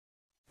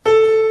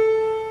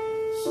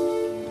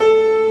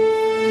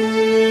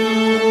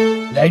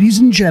Ladies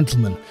and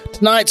gentlemen,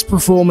 tonight's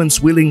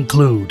performance will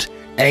include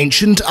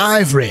ancient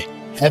ivory,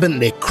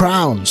 heavenly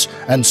crowns,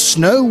 and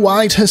Snow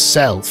White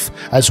herself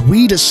as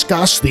we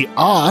discuss the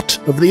art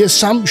of the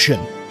Assumption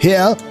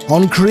here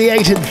on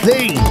Created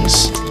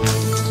Things.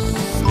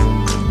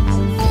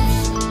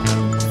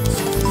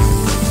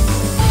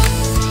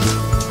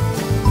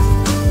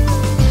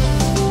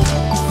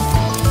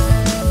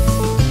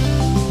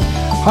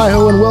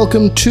 Hi-ho and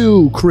welcome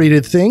to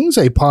Created Things,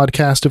 a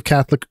podcast of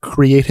Catholic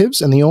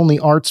creatives and the only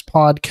arts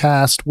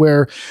podcast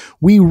where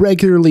we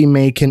regularly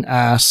make an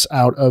ass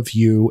out of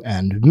you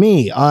and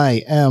me.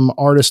 I am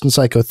artist and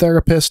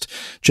psychotherapist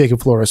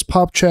Jacob Flores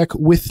Popchek.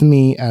 With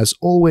me, as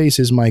always,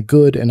 is my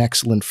good and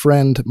excellent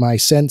friend, my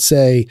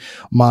sensei,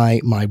 my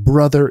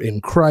brother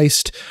in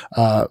Christ,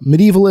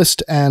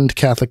 medievalist and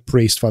Catholic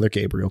priest, Father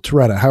Gabriel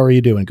Toretta. How are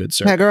you doing, good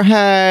sir? Hey, girl,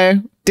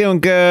 hey. Doing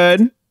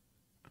good.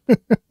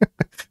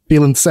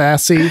 Feeling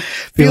sassy?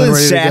 Feeling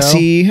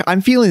sassy.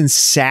 I'm feeling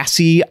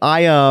sassy.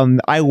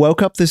 I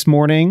woke up this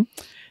morning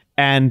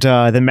and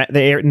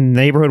the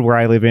neighborhood where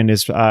I live in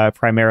is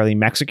primarily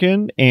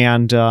Mexican.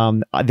 And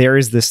there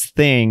is this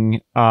thing,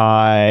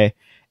 at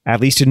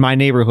least in my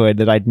neighborhood,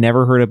 that I'd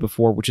never heard of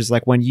before, which is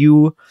like when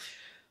you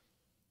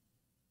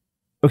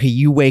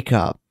wake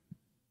up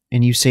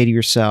and you say to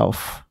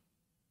yourself,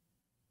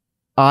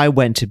 I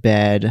went to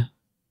bed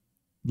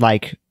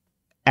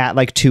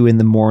at 2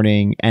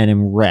 a.m. and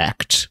am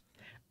wrecked.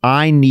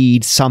 I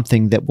need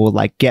something that will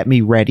get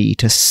me ready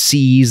to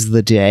seize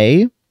the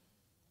day.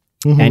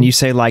 Mm-hmm. And you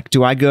say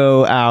do I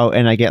go out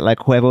and I get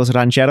huevos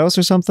rancheros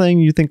or something?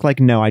 You think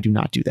no, I do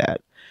not do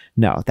that.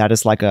 No, that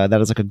is like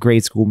a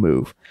grade school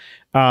move.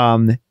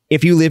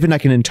 If you live in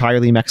an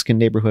entirely Mexican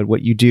neighborhood,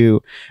 what you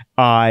do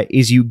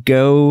is you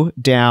go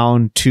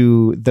down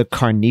to the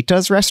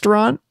Carnitas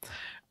restaurant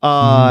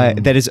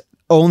that is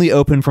only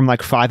open from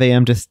 5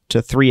 a.m.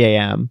 to 3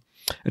 a.m.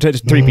 to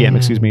 3 p.m.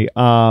 Excuse me.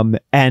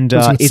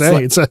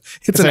 It's an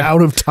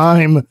out of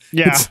time.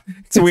 Yeah,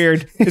 it's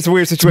weird. It's a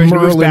weird situation.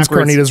 Merlin's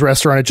Carnitas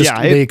restaurant.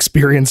 They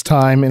experience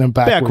time in a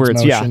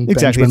backwards motion. Yeah,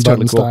 exactly. It's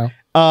totally cool.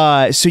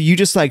 Style. So you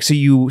just so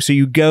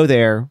you go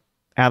there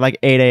at 8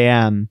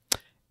 a.m.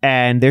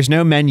 and there's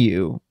no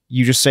menu.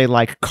 You just say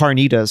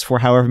carnitas for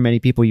however many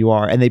people you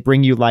are, and they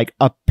bring you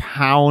a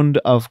pound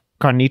of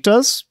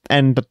carnitas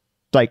and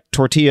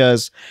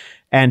tortillas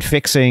and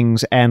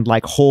fixings and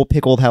whole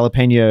pickled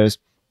jalapenos.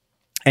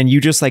 And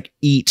you just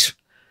eat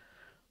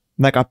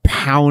a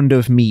pound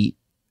of meat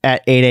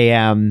at 8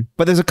 a.m.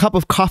 But there's a cup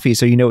of coffee,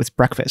 so you know it's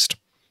breakfast.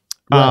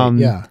 Right,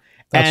 yeah.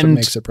 That's what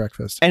makes it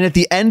breakfast. And at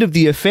the end of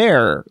the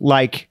affair,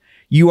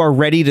 you are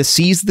ready to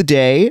seize the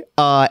day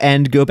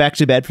and go back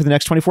to bed for the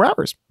next 24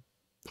 hours.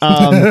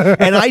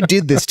 And I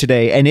did this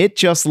today, and it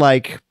just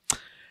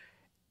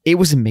it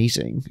was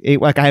amazing.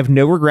 I have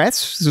no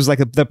regrets. This was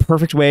the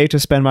perfect way to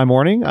spend my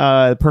morning.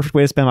 The perfect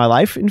way to spend my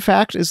life, in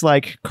fact, is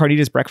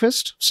Carnitas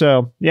breakfast.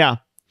 So yeah.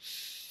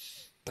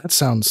 That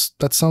sounds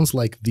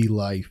like the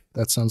life.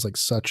 That sounds like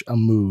such a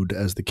mood,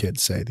 as the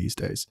kids say these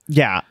days.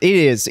 Yeah, it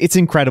is. It's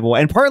incredible.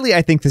 And partly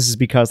I think this is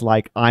because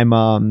I'm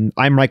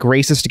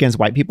racist against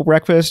white people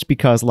breakfast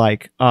because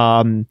Western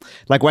Europe,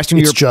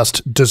 it's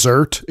just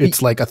dessert.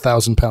 It's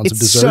 1,000 pounds of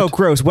dessert. It's so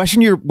gross.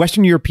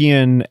 Western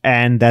European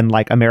and then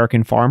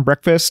American farm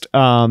breakfast.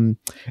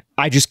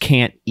 I just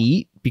can't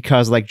eat.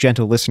 Because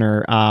gentle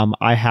listener,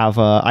 I have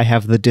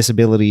the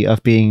disability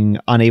of being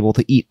unable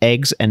to eat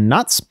eggs and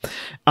nuts.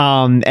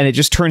 And it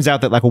just turns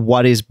out that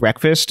what is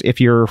breakfast if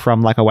you're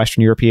from a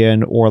Western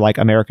European or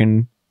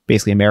American,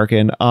 basically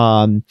American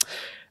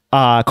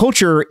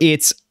culture,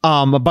 it's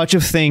a bunch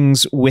of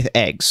things with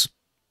eggs.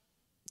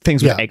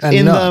 Things with eggs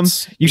in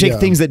nuts. Them. You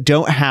take things that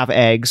don't have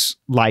eggs,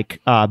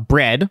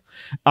 bread,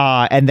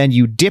 and then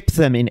you dip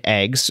them in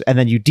eggs, and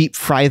then you deep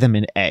fry them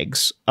in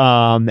eggs,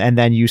 and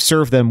then you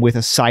serve them with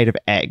a side of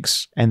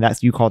eggs, and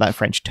you call that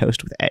French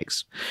toast with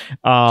eggs.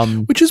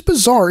 Which is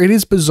bizarre. It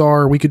is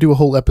bizarre. We could do a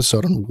whole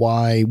episode on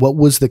what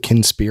was the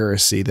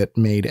conspiracy that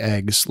made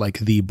eggs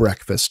the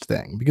breakfast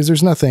thing, because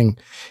there's nothing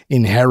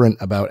inherent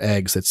about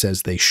eggs that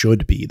says they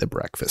should be the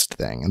breakfast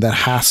thing, and that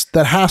has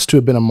to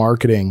have been a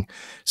marketing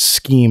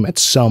scheme at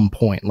some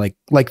point, like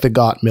the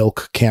Got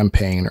Milk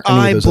campaign or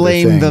any of those other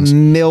things. I blame the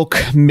milk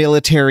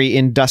military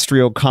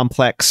industrial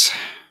complex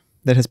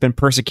that has been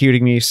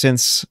persecuting me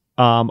since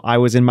I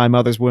was in my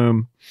mother's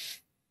womb.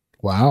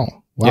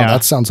 Wow, yeah.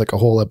 That sounds like a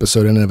whole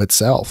episode in and of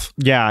itself.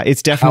 Yeah,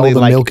 it's definitely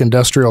how the milk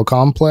industrial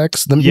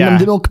complex, the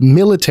milk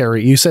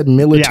military. You said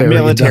military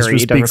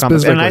industrial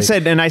complex,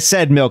 and I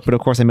said milk, but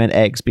of course I meant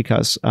eggs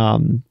because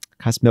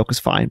milk is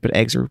fine, but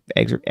eggs are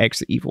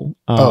evil.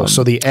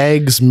 So the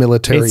eggs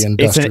military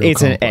industrial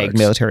complex. It's an egg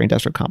military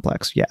industrial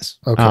complex. Yes.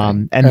 Okay.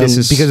 And this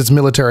is because it's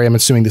military. I'm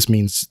assuming this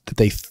means that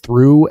they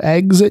threw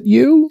eggs at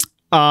you.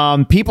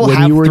 People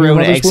have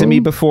thrown eggs at me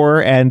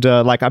before, and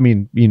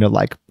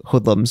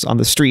hoodlums on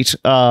the street,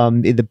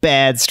 in the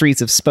bad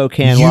streets of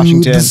Spokane,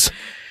 Washington.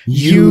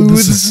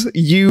 Youths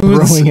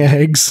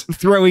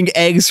throwing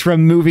eggs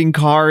from moving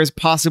cars,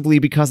 possibly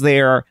because they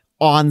are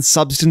on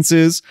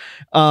substances.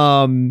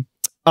 And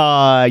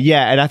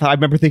I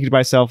remember thinking to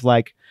myself,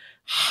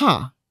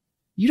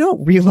 you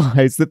don't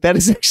realize that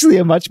is actually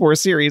a much more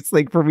serious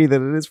thing for me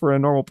than it is for a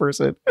normal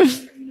person.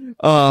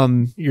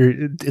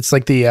 It's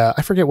like the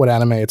I forget what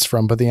anime it's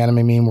from, but the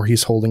anime meme where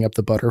he's holding up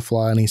the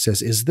butterfly and he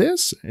says, "Is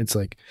this?" It's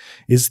like,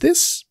 "Is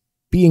this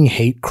being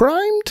hate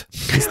crimed?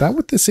 Is that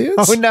what this is?"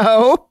 Oh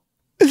no.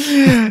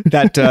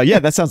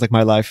 That sounds like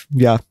my life.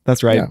 Yeah,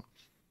 that's right. Yeah.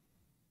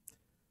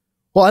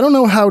 Well, I don't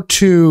know how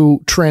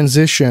to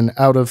transition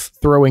out of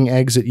throwing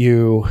eggs at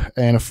you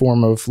in a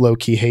form of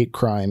low-key hate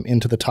crime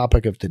into the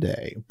topic of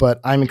today,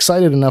 but I'm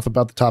excited enough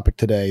about the topic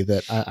today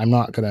that I'm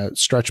not going to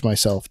stretch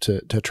myself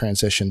to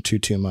transition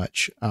too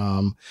much.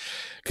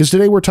 Because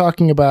today we're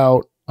talking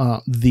about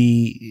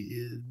the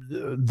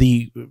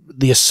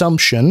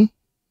Assumption,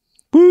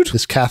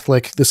 this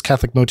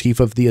Catholic motif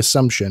of the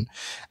Assumption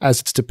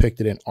as it's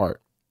depicted in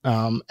art.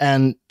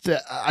 And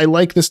I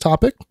like this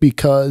topic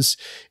because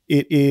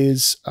it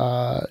is,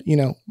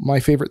 my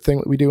favorite thing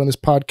that we do on this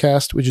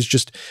podcast, which is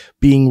just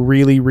being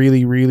really,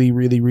 really, really,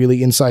 really,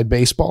 really inside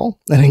baseball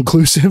and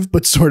inclusive,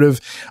 but sort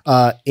of,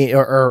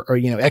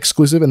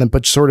 exclusive, and then,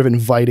 but sort of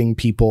inviting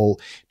people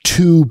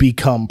to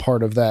become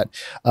part of that,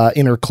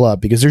 inner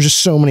club, because there's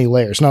just so many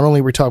layers. Not only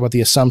are we talking about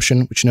the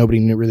Assumption, which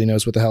nobody really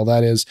knows what the hell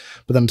that is,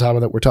 but then on top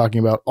of that, we're talking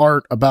about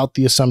art about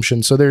the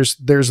Assumption. So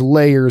there's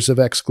layers of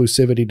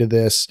exclusivity to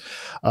this,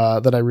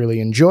 that I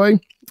really enjoy.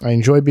 I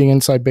enjoy being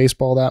inside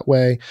baseball that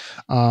way.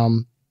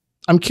 I'm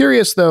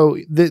curious, though,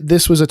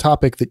 this was a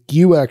topic that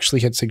you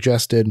actually had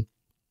suggested,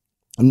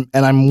 and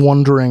I'm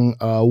wondering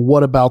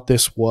what about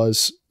this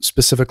was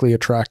specifically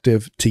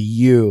attractive to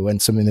you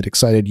and something that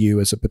excited you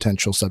as a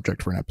potential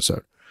subject for an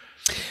episode.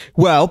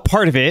 Well,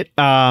 part of it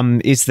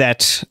is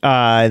that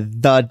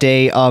the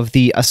day of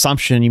the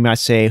Assumption, you might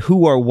say,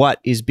 who or what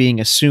is being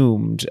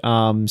assumed,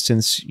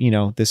 since,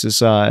 this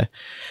is...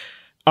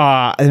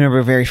 I remember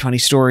a very funny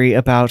story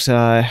about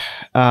I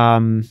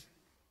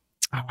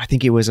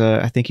think it was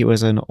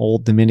an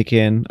old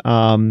Dominican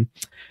who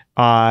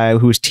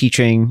was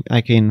teaching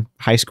like in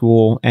high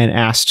school and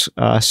asked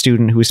a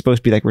student who was supposed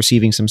to be like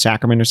receiving some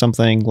sacrament or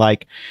something,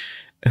 like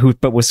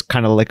but was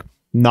kind of like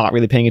not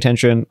really paying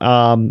attention.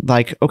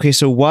 Like, okay,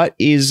 so what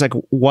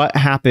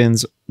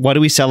happens? What do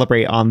we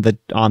celebrate on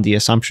the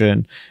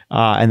Assumption?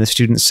 And the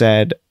student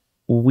said,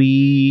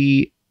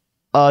 we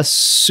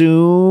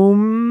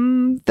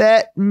assume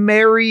that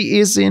Mary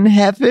is in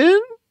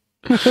heaven,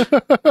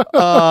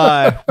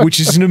 which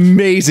is an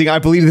amazing. I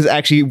believe this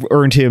actually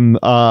earned him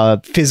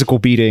physical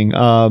beating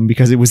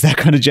because it was that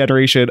kind of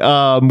generation,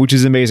 which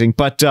is amazing.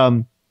 But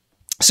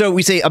so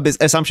we say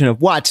assumption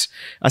of what?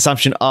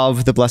 Assumption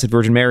of the Blessed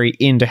Virgin Mary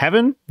into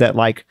heaven. That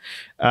like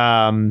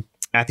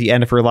at the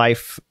end of her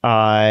life,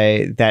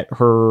 that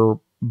her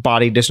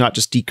body does not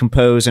just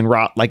decompose and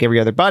rot like every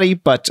other body,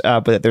 but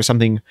there's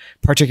something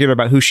particular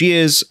about who she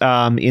is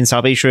in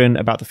salvation,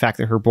 about the fact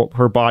that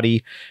her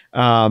body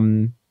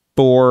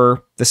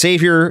bore the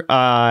Savior,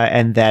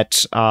 and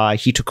that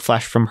he took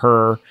flesh from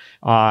her,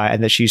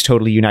 and that she's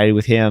totally united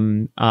with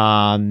him.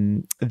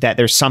 That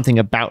there's something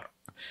about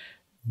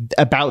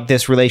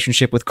this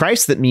relationship with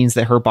Christ that means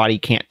that her body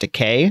can't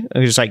decay,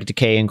 just like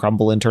decay and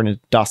crumble and turn into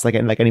dust like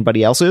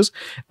anybody else's.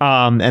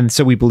 And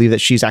so we believe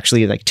that she's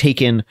actually like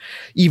taken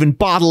even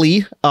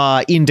bodily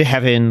into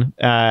heaven,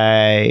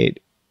 either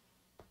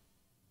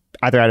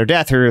at her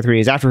death or 3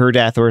 days after her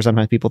death, or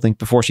sometimes people think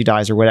before she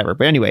dies or whatever.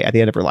 But anyway, at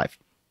the end of her life.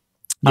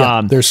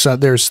 Yeah, there's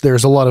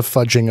a lot of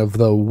fudging of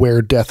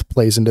where death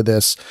plays into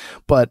this,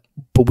 but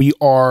we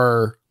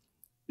are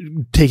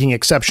taking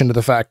exception to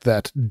the fact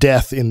that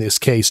death in this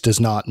case does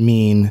not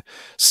mean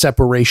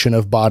separation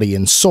of body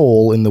and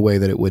soul in the way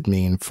that it would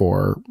mean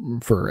for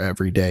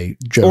everyday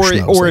Joe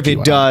Schmoes, or if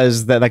it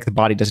does, that like the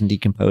body doesn't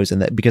decompose, and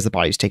that because the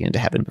body's taken into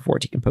heaven before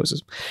it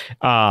decomposes.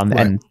 Right.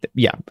 And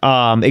yeah,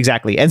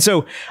 exactly. And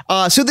so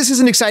this is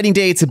an exciting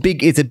day. It's a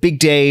big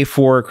day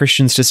for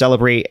Christians to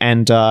celebrate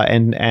and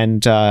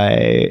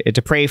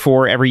to pray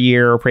for every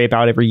year, or pray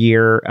about every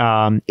year.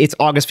 It's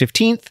August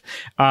 15th,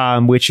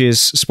 which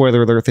is,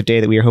 spoiler alert, the day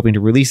that we are hoping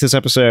to release this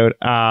episode.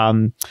 So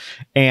I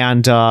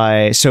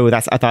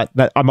thought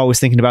that I'm always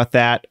thinking about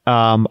that.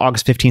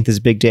 August 15th is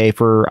a big day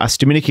for us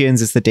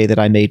Dominicans. It's the day that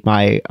I made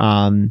my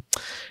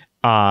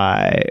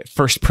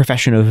first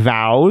profession of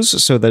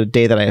vows. So the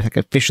day that I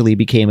officially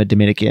became a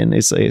Dominican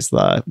is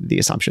the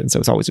Assumption. So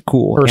it's always a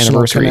cool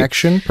anniversary.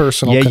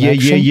 Personal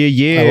connection.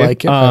 Yeah. I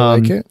like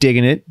it.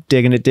 Digging it.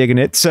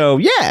 So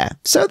yeah.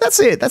 So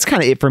that's it. That's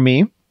kind of it for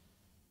me.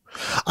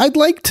 I'd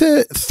like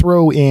to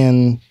throw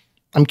in,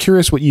 I'm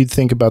curious what you'd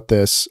think about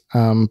this,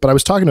 but I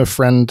was talking to a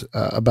friend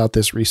about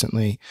this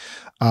recently,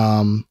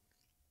 because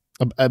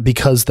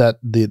that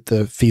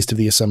the Feast of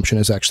the Assumption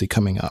is actually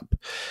coming up,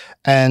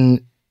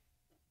 and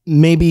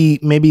maybe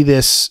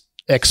this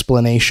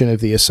explanation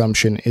of the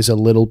Assumption is a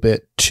little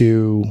bit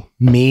too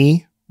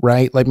me,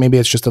 right? Like maybe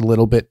it's just a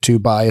little bit too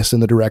biased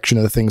in the direction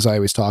of the things I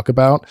always talk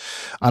about,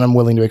 and I'm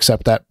willing to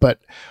accept that, but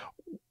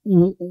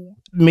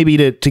maybe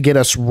to get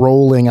us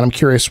rolling, and I'm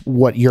curious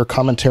what your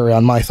commentary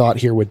on my thought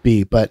here would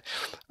be, but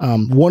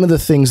one of the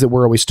things that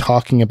we're always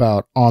talking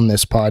about on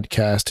this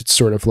podcast, it's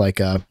sort of like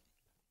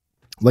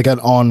like an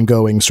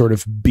ongoing sort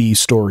of B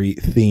story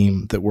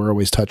theme that we're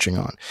always touching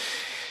on,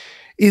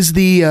 is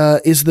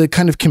the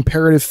kind of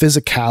comparative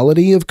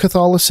physicality of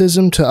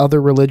Catholicism to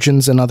other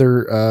religions and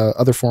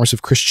other forms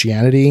of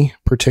Christianity,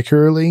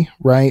 particularly,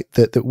 right?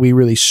 That we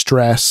really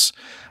stress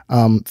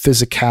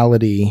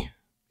physicality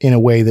in a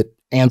way that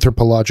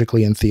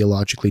anthropologically and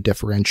theologically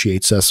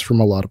differentiates us from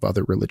a lot of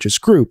other religious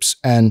groups.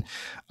 And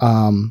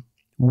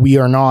we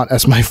are not,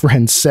 as my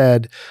friend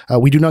said,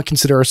 we do not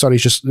consider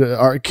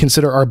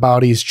our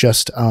bodies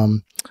just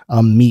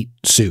meat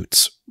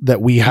suits that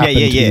we happen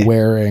to be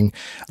wearing,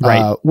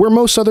 right, where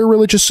most other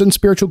religious and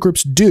spiritual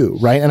groups do,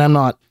 right? And I'm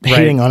not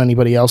hating on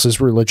anybody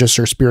else's religious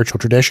or spiritual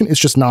tradition. It's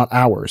just not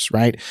ours,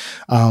 right?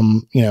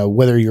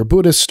 Whether you're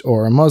Buddhist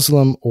or a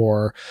Muslim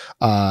or,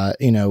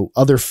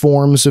 other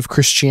forms of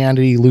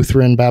Christianity,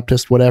 Lutheran,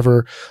 Baptist,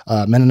 whatever,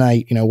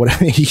 Mennonite,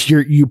 whatever,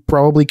 you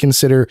probably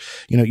consider,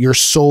 your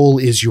soul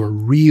is your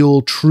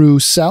real, true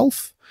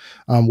self.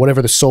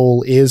 Whatever the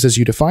soul is as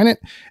you define it,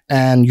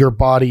 and your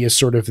body is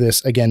sort of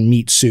this, again,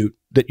 meat suit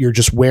that you're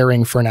just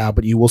wearing for now,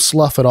 but you will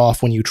slough it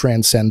off when you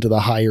transcend to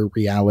the higher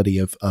reality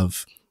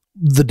of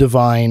the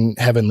divine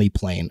heavenly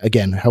plane.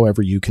 Again,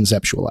 however you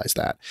conceptualize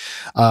that.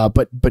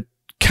 But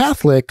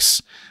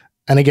Catholics,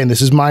 and again,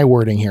 this is my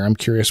wording here, I'm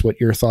curious what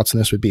your thoughts on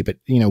this would be, but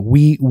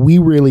we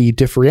really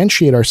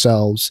differentiate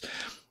ourselves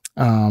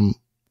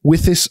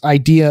with this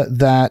idea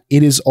that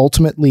it is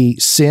ultimately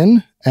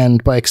sin,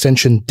 and by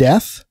extension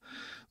death,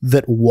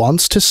 that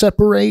wants to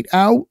separate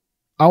out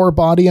our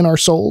body and our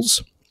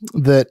souls,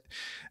 that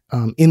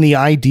in the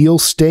ideal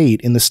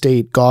state, in the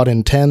state God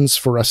intends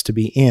for us to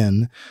be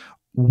in,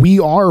 we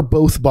are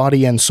both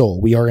body and soul.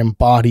 We are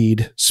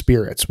embodied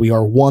spirits. We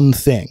are one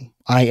thing.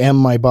 I am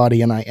my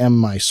body and I am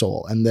my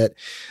soul. And that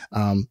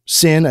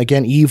sin,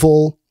 again,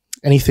 evil,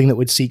 anything that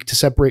would seek to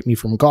separate me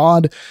from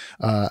God,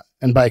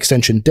 and by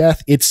extension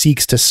death, it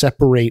seeks to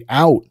separate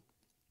out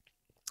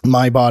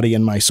my body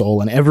and my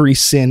soul, and every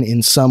sin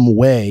in some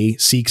way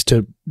seeks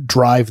to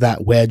drive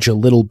that wedge a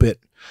little bit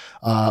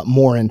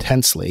more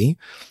intensely.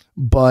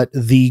 But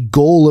the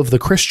goal of the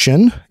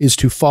Christian is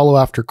to follow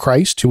after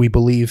Christ, who we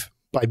believe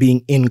by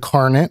being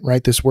incarnate,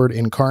 right? This word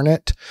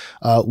incarnate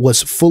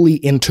was fully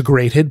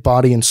integrated,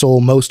 body and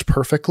soul, most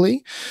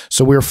perfectly.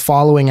 So we're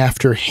following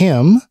after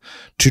him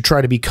to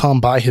try to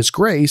become, by his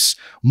grace,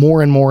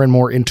 more and more and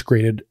more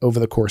integrated over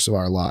the course of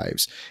our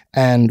lives.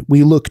 And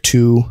we look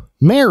to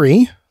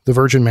Mary, the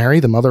Virgin Mary,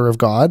 the Mother of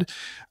God,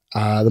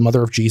 the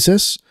Mother of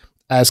Jesus,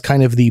 as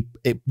kind of the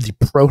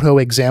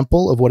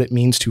proto-example of what it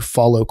means to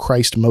follow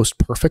Christ most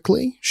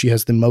perfectly. She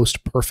has the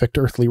most perfect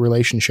earthly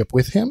relationship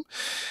with him.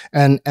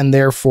 And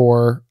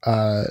therefore,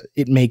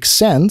 it makes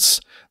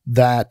sense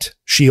that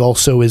she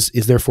also is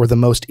therefore the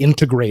most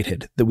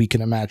integrated that we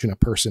can imagine a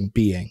person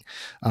being,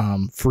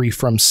 free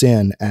from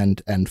sin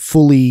and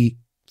fully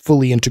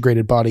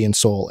integrated body and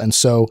soul. And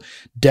so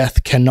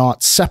death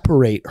cannot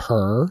separate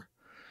her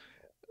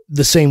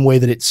the same way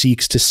that it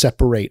seeks to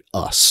separate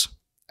us.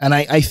 And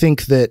I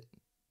think that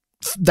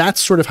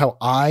that's sort of how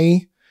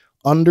I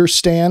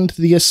understand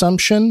the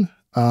assumption,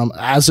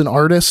 as an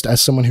artist,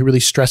 as someone who really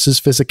stresses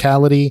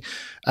physicality,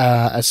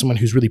 as someone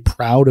who's really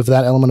proud of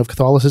that element of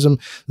Catholicism.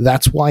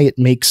 That's why it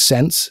makes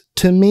sense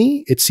to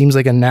me. It seems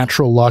like a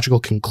natural, logical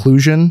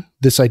conclusion,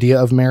 this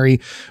idea of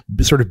Mary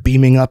sort of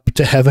beaming up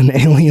to heaven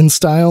alien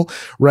style,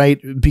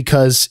 right?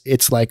 Because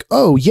it's like,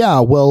 oh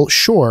yeah, well,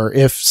 sure,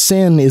 if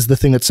sin is the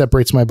thing that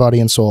separates my body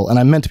and soul, and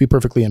I'm meant to be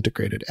perfectly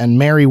integrated, and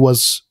Mary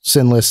was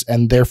sinless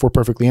and therefore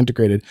perfectly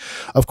integrated,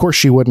 of course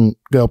she wouldn't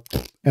go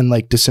and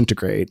like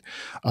disintegrate.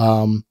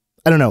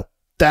 I don't know.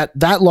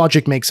 That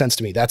logic makes sense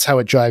to me. That's how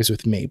it jives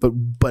with me.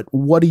 But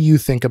what do you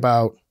think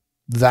about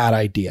that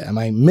idea? Am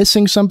I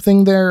missing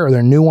something there? Are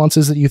there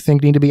nuances that you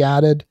think need to be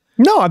added?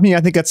 No, I mean, I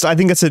think that's an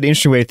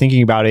interesting way of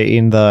thinking about it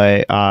in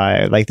the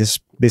like this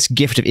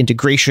gift of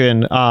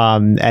integration,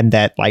 and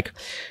that like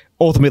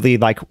ultimately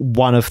like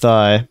one of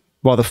the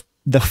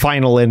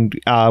final and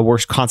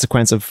worst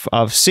consequence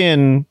of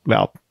sin,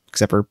 well,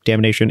 except for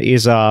damnation,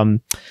 is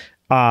that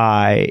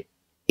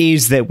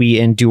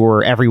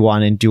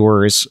everyone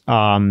endures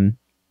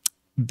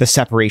the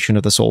separation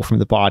of the soul from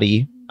the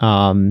body,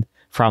 from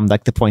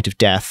like the point of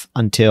death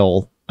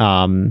until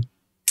the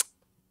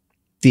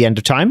end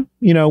of time,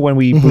 when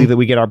we believe that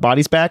we get our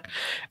bodies back.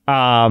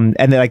 And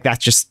then like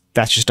that's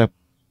just a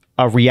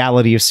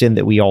reality of sin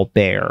that we all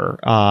bear.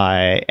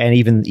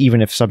 And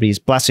even if somebody's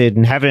blessed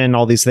in heaven,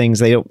 all these things,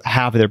 they don't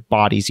have their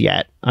bodies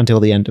yet until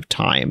the end of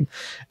time.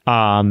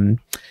 And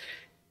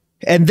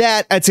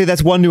that, I'd say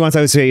that's one nuance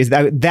I would say, is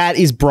that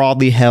is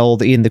broadly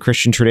held in the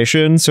Christian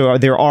tradition. So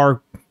there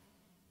are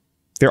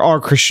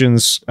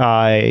Christians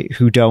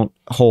who don't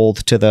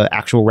hold to the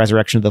actual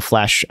resurrection of the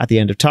flesh at the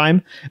end of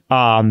time,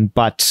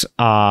 but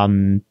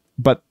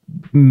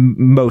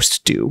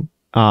most do.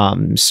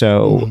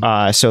 So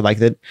like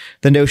the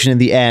notion in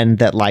the end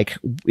that like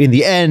in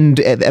the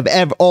end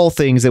of all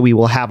things that we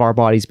will have our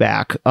bodies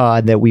back,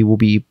 that we will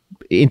be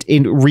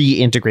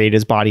reintegrated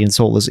as body and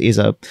soul is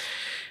a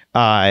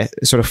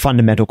sort of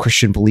fundamental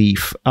Christian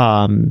belief.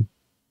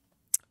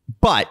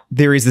 But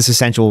there is this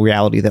essential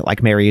reality that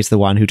like Mary is the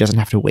one who doesn't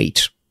have to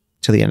wait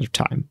to the end of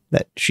time,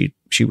 that she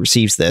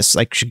receives this,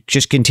 like she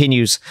just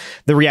continues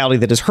the reality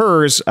that is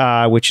hers,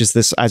 which is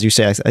this, as you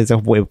say, as a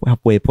way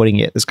of putting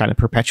it, this kind of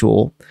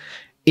perpetual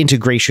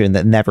integration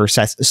that never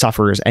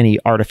suffers any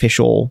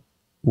artificial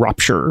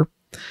rupture.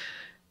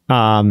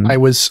 I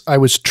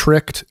was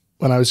tricked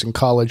when I was in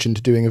college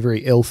into doing a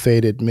very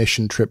ill-fated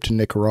mission trip to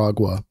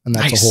Nicaragua, and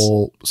that's a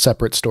whole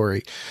separate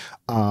story.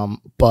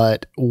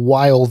 But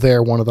while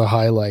there, one of the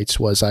highlights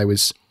was I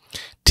was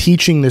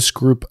teaching this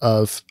group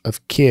of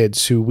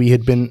kids who we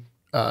had been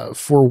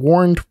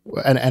forewarned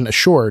and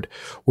assured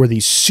were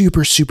these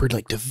super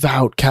like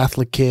devout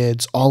Catholic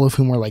kids, all of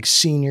whom were like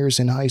seniors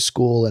in high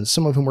school, and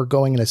some of whom were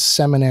going in a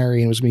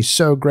seminary, and it was going to be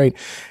so great.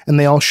 And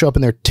they all show up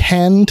and they're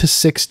 10 to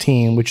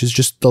 16, which is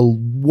just the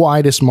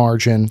widest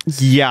margin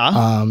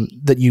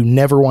that you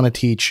never want to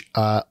teach.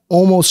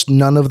 Almost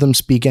none of them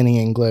speak any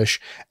English,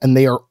 and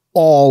they are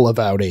all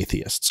avowed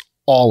atheists,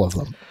 all of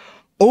them.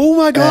 Oh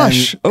my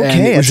gosh.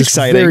 Okay. That's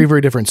exciting. Very,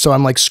 very different. So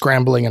I'm like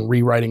scrambling and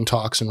rewriting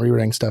talks and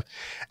rewriting stuff.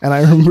 And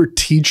I remember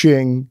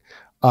teaching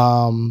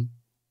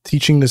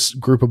this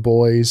group of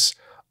boys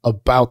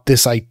about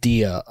this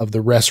idea of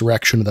the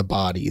resurrection of the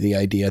body, the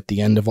idea at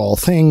the end of all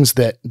things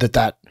that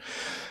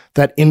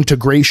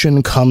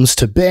integration comes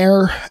to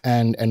bear,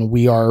 and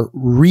we are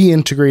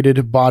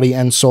reintegrated body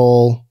and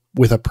soul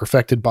with a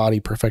perfected body,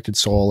 perfected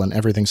soul, and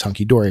everything's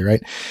hunky-dory,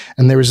 right?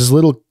 And there was this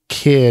little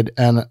kid,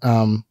 and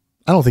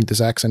I don't think this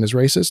accent is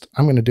racist.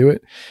 I'm going to do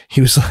it.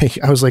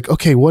 I was like,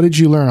 okay, what did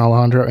you learn,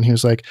 Alejandro? And he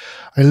was like,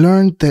 I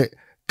learned that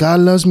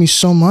God loves me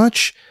so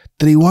much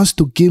that he wants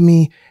to give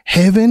me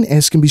heaven, and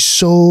it's going to be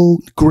so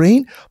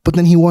great, but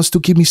then he wants to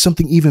give me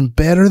something even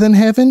better than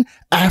heaven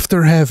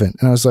after heaven.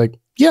 And I was like,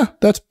 yeah,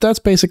 that's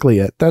basically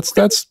it. That's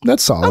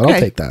solid. Okay. I'll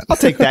take that. I'll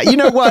take that. You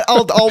know what?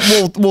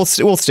 We'll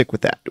stick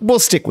with that. We'll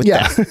stick with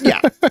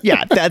that.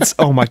 Yeah. That's,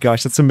 oh my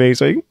gosh, that's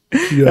amazing.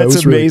 Yeah,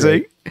 that's amazing.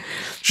 Really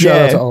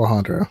shout out to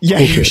Alejandro. Yeah,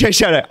 okay.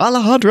 Shout out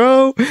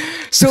Alejandro.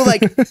 So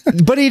like,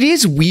 but it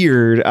is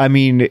weird. I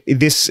mean,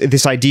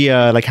 this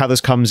idea, like how this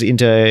comes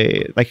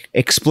into like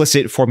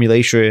explicit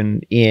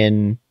formulation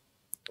in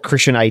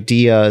Christian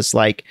ideas,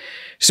 like,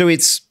 so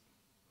it's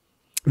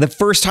the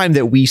first time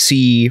that we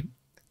see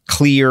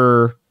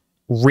clear,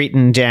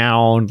 written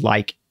down,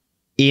 like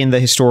in the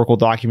historical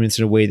documents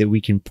in a way that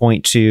we can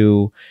point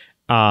to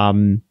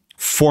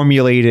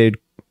formulated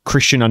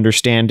Christian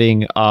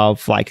understanding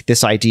of like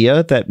this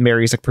idea that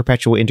Mary's like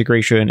perpetual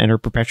integration and her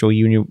perpetual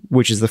union,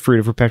 which is the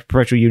fruit of her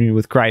perpetual union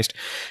with Christ,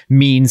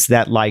 means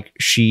that like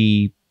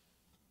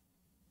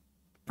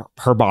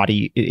her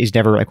body is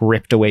never like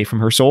ripped away from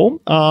her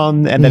soul,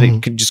 and that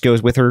it just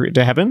goes with her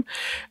to heaven.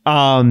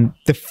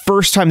 The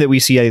first time that we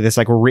see this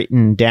like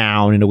written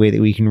down in a way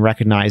that we can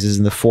recognize is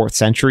in the 4th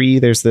century.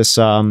 There's this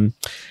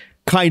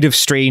kind of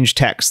strange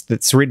text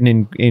that's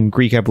written in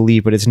Greek, I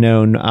believe, but it's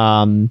known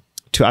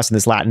to us in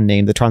this Latin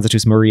name, the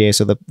Transitus Mariae,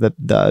 so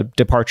the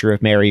departure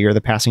of Mary, or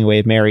the passing away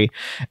of Mary.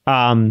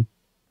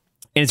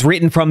 And it's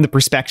written from the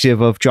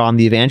perspective of John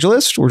the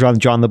Evangelist, or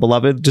John the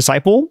beloved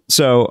disciple.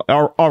 So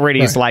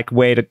already it's like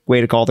way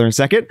to call there in a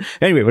second.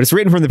 Anyway, but it's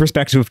written from the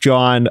perspective of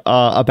John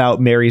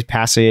about Mary's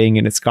passing,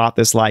 and it's got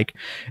this like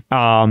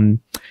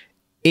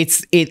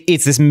it's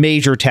this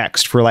major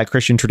text for like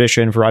Christian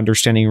tradition for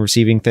understanding and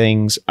receiving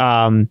things.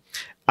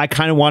 I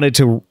kind of wanted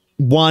to,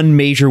 one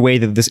major way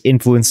that this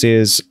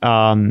influences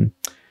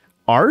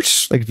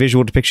art, like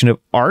visual depiction of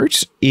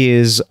art,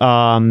 is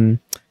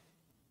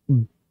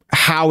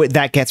how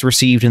that gets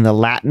received in the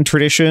Latin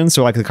tradition.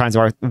 So like the kinds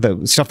of art,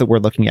 the stuff that we're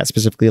looking at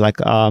specifically, like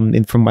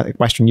from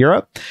Western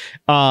Europe.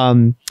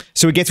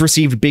 So it gets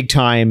received big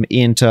time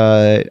into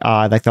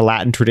like the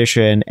Latin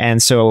tradition.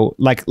 And so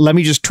like, let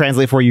me just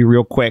translate for you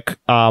real quick.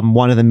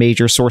 One of the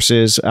major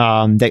sources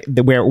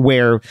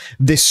where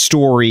this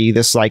story,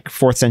 this like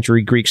 4th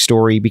century Greek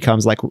story,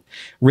 becomes like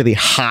really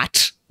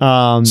hot.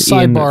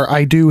 Sidebar,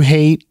 I do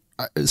hate,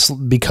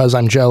 because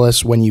I'm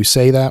jealous when you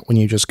say that, when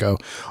you just go,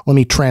 let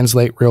me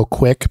translate real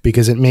quick,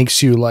 because it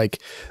makes you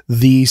like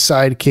the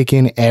sidekick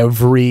in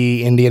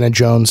every Indiana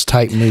Jones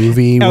type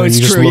movie where you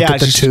just look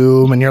at the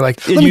tomb and you're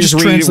like, let me just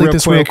translate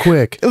this real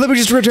quick. Let me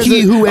just translate.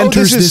 He who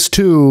enters this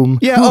tomb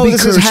will be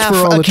this cursed is half for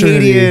all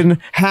Akkadian,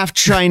 eternity. half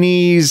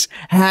Chinese,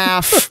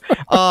 half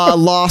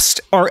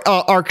lost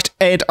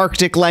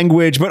Arctic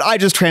language, but I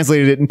just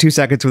translated it in 2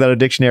 seconds without a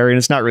dictionary, and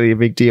it's not really a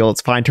big deal.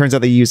 It's fine. Turns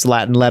out they use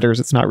Latin letters.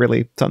 It's not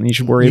really something you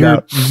should worry about.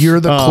 You're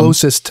the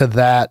closest to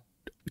that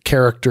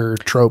character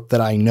trope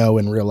that I know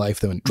in real life,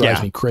 that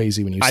drives me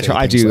crazy when you say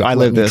I do. Like, I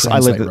live this.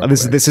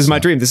 This is my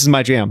dream. This is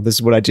my jam. This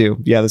is what I do.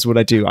 Yeah, this is what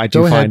I do. I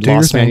do find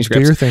lost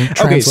manuscripts. Do your thing.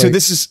 Translate. Okay, so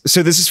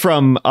this is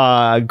from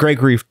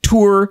Gregory of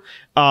Tours.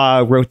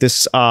 Wrote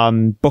this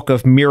book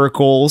of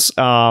miracles.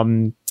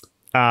 Anyway,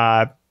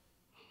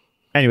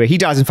 he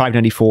dies in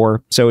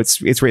 594, so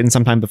it's written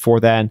sometime before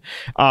then,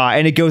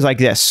 and it goes like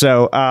this.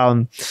 So,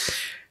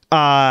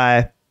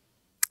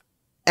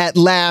 at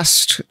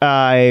last,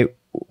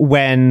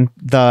 when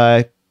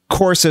the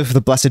course of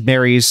the Blessed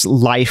Mary's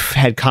life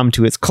had come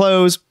to its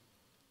close,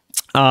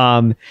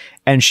 and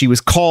she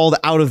was called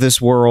out of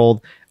this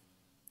world.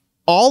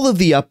 All of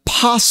the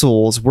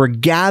apostles were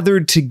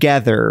gathered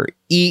together,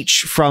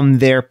 each from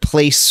their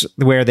place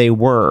where they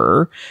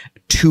were,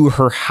 to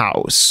her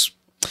house.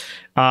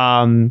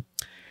 When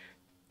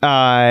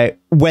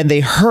they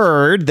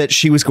heard that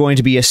she was going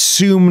to be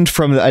assumed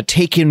from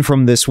taken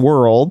from this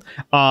world,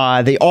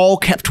 they all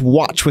kept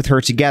watch with her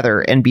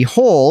together. And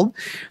behold,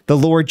 the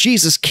Lord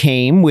Jesus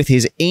came with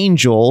his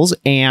angels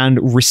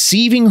and,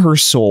 receiving her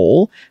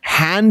soul,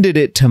 handed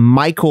it to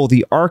Michael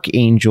the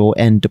archangel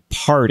and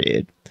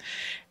departed.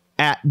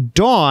 At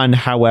dawn,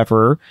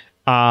 however,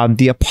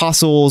 the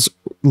apostles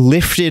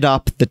lifted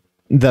up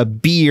the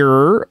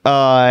bier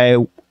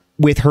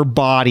with her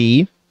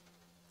body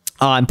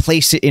and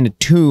placed it in a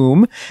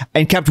tomb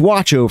and kept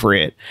watch over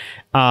it,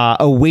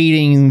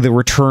 awaiting the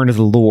return of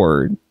the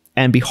Lord.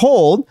 And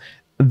behold,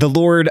 the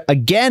Lord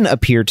again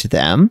appeared to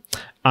them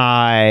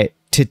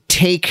to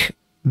take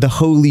the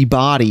holy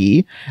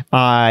body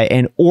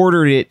and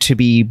ordered it to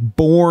be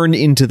borne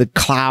into the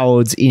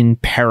clouds in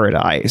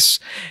paradise.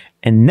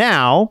 And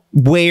now,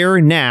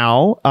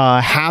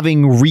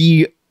 having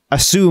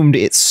reassumed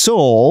its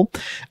soul,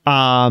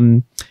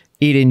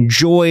 it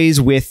enjoys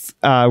it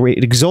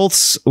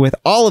exults with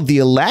all of the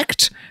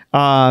elect,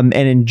 and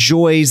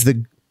enjoys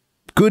the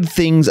good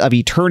things of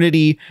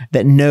eternity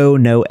that know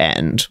no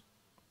end.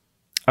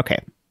 Okay,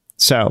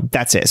 so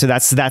that's it. So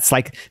that's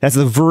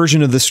the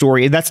version of the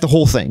story. That's the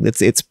whole thing.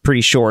 It's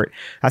pretty short.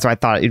 That's why I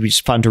thought it'd be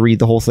just fun to read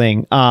the whole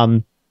thing.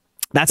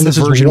 That's the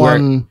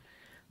version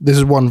This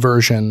is one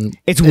version.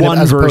 It's one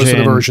as opposed version.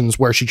 to the versions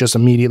where she just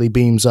immediately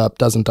beams up,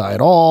 doesn't die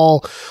at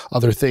all.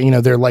 Other thing,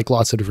 there are like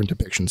lots of different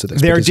depictions of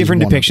this. There are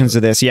different depictions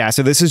of this, yeah.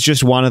 So this is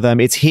just one of them.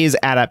 It's his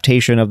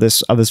adaptation of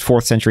this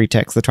 4th century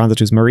text, the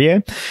Translatus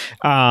Mariae.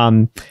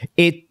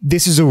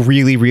 This is a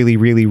really, really,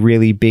 really,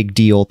 really big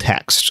deal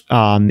text.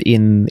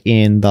 In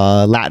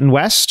the Latin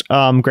West,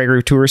 Gregory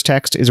of Tours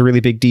text is a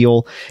really big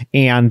deal,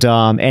 and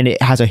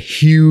it has a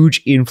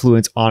huge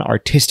influence on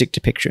artistic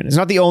depiction. It's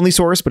not the only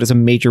source, but it's a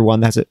major one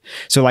that has it.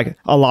 So like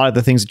a lot of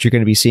the things that you're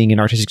going to be seeing in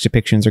artistic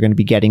depictions are going to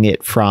be getting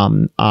it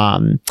from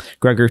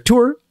Gregory of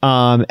Tours,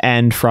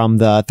 and from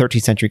the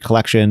 13th century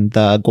collection,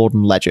 the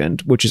Golden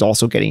Legend, which is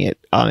also getting it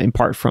in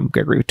part from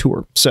Gregory of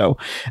Tours. So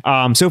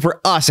for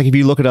us, like if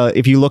you look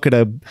at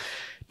a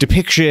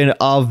depiction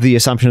of the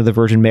Assumption of the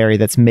Virgin Mary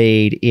that's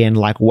made in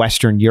like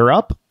Western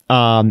Europe,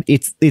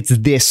 it's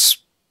this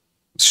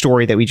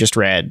story that we just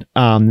read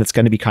that's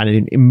going to be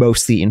kind of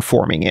mostly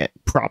informing it,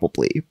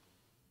 probably.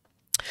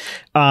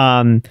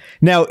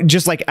 Now,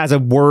 just like as a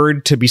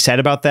word to be said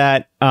about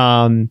that,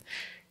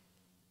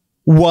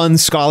 one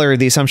scholar of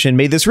the Assumption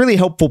made this really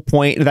helpful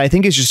point that I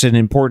think is just an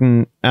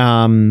important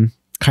kind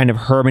of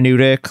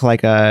hermeneutic,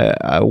 like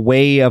a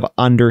way of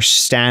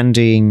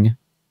understanding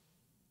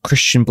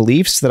Christian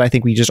beliefs that I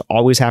think we just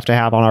always have to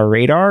have on our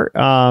radar.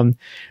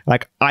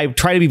 Like I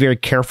try to be very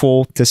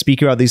careful to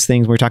speak about these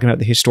things when we're talking about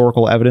the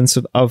historical evidence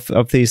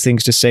of these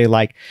things, to say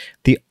like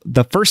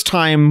the first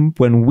time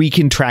when we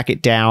can track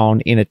it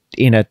down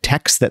in a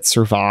text that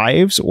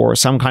survives, or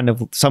some kind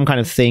of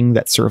thing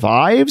that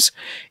survives,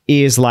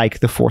 is like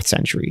the 4th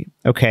century.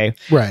 Okay.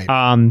 Right.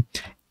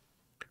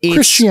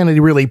 Christianity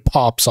really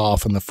pops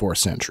off in the 4th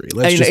century.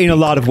 In a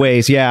lot of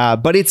ways. Yeah.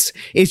 But it's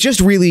just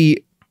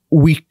really,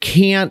 we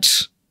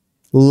can't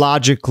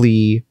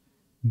logically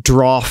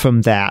draw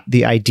from that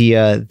the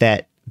idea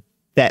that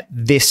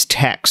this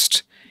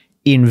text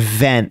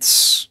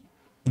invents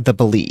the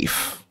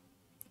belief.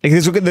 Like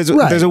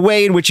there's a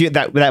way in which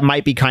that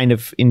might be kind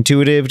of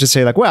intuitive to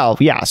say like, well,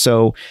 yeah,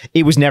 so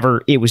it was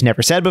never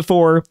said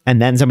before,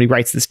 and then somebody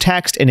writes this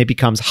text and it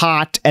becomes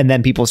hot, and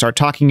then people start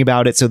talking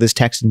about it, so this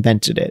text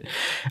invented it.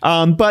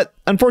 But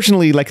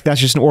unfortunately, like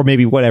that's just, or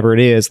maybe whatever it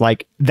is,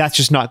 like that's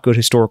just not good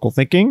historical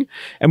thinking,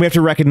 and we have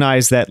to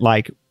recognize that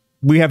like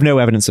we have no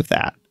evidence of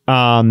that.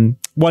 So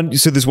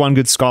there's one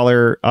good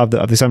scholar of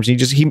the Assumption.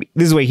 This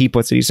is the way he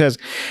puts it. He says,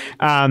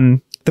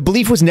 the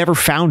belief was never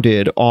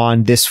founded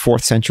on this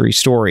 4th century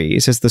story. He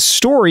says the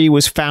story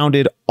was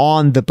founded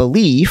on the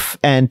belief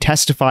and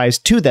testifies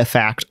to the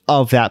fact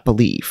of that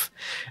belief.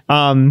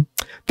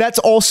 That's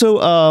also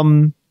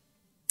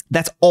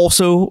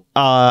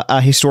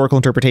a historical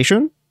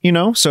interpretation,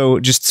 So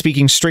just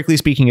strictly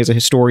speaking as a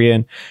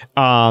historian,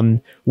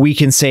 we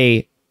can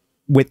say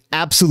with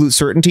absolute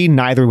certainty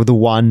neither the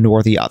one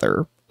nor the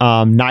other.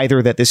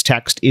 Neither that this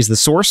text is the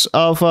source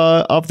of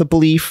the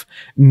belief,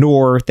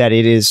 nor that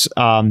it is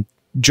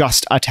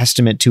just a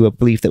testament to a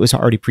belief that was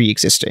already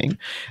pre-existing.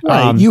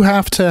 Right. You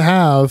have to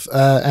have,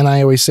 and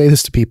I always say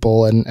this to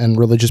people, and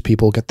religious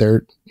people get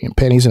their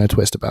panties in a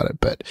twist about it,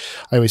 but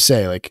I always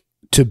say, like,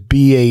 to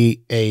be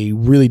a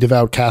really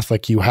devout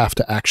Catholic, you have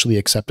to actually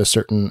accept a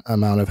certain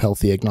amount of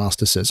healthy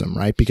agnosticism,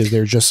 right? Because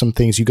there's just some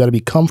things you got to be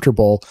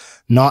comfortable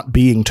not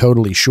being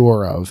totally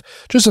sure of,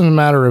 just as a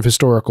matter of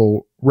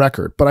historical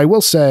record. But I will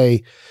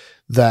say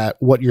that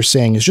what you're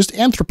saying is just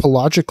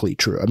anthropologically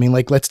true. I mean,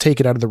 like, let's take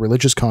it out of the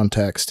religious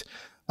context.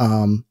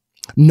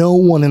 No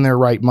one in their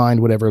right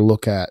mind would ever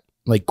look at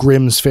like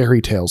Grimm's fairy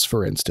tales,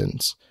 for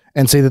instance,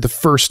 and say that the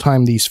first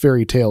time these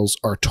fairy tales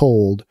are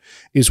told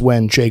is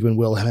when Jacob and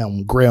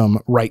Wilhelm Grimm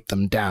write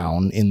them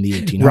down in the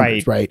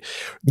 1800s, right?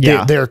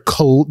 Yeah. They're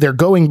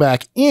going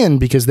back in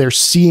because they're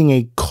seeing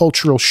a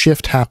cultural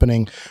shift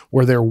happening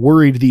where they're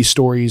worried these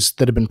stories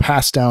that have been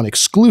passed down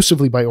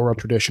exclusively by oral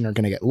tradition are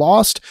going to get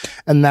lost,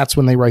 and that's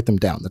when they write them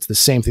down. That's the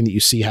same thing that you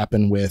see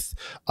happen with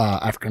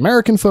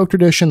African-American folk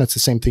tradition. That's the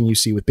same thing you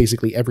see with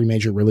basically every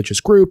major religious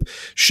group.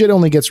 Shit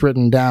only gets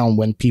written down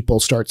when people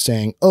start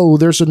saying, oh,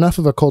 there's enough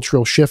of a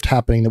cultural shift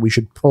happening that we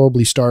should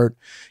probably start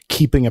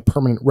keeping a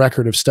permanent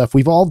record of stuff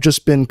we've all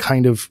just been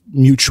kind of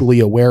mutually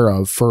aware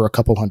of for a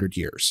couple hundred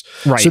years.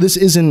 Right. So this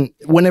isn't,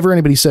 whenever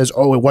anybody says,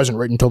 oh, it wasn't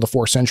written until the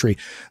 4th century,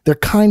 they're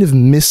kind of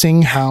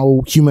missing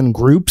how human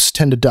groups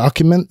tend to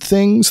document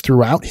things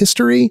throughout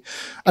history.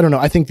 I don't know.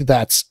 I think that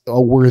that's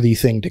a worthy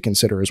thing to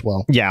consider as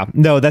well. Yeah,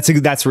 no, that's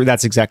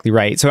exactly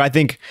right. So I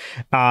think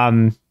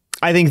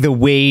the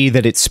way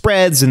that it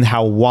spreads and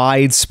how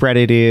widespread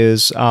it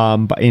is,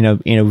 in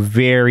a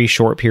very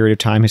short period of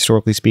time,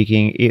 historically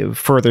speaking, it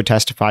further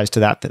testifies to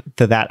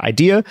that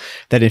idea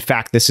that in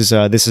fact this is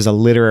a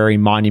literary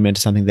monument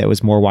to something that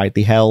was more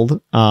widely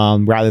held,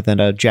 rather than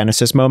a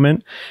Genesis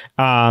moment.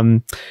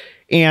 And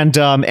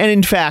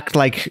in fact,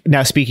 like,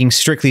 now speaking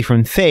strictly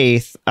from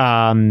faith,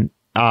 in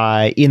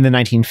the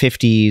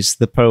 1950s,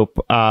 the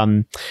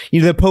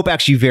Pope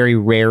actually very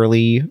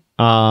rarely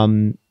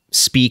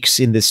speaks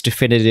in this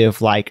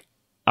definitive, like,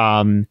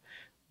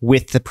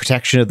 with the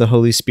protection of the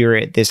Holy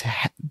Spirit,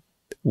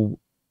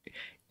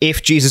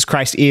 if Jesus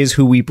Christ is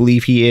who we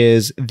believe he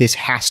is, this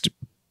has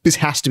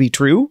to be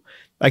true.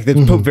 Like,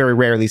 the Pope very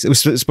rarely, it was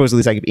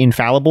supposedly like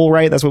infallible,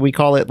 right? That's what we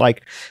call it.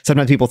 Like,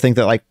 sometimes people think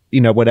that, like,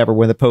 whatever,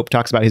 when the Pope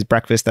talks about his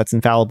breakfast, that's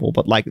infallible,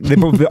 but like the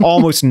Pope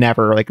almost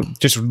never, like,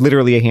 just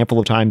literally a handful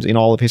of times in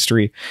all of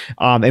history.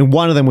 And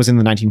one of them was in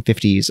the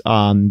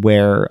 1950s,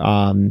 where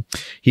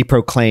he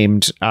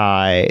proclaimed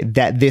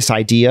that this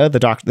idea,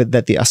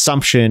 that the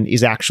Assumption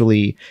is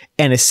actually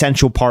an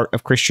essential part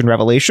of Christian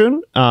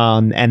revelation,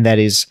 and that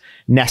is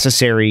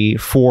necessary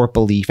for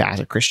belief as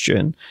a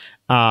Christian.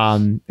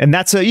 And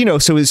that's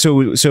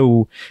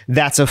so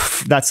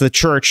that's the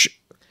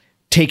church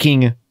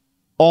taking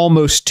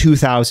almost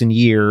 2,000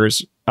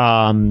 years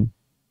to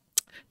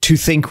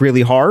think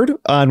really hard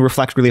and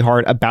reflect really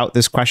hard about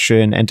this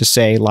question, and to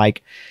say,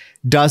 like,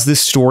 does this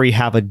story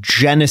have a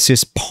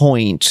genesis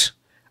point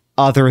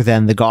other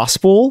than the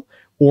gospel,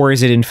 or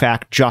is it in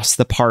fact just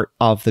the part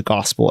of the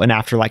gospel? And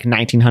after like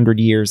 1900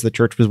 years, the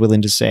church was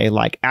willing to say,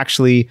 like,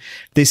 actually,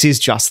 this is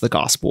just the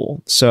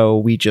gospel.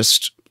 So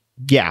this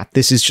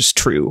is just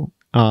true.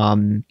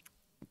 Gotta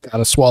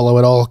swallow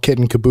it all, kit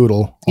and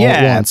caboodle, all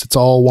at once. It's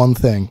all one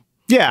thing.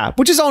 Yeah,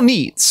 which is all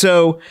neat.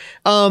 So,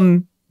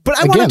 but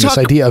I want to talk, this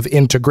idea of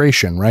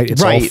integration, right?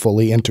 It's all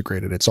fully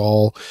integrated. It's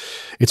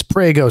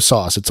Prego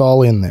sauce. It's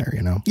all in there,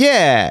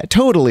 Yeah,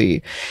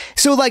 totally.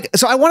 So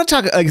I want to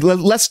talk.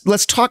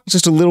 Let's talk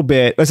just a little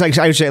bit.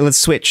 Let's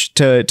switch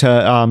to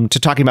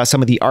talking about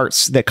some of the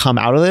arts that come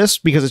out of this,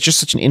 because it's just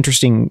such an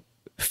interesting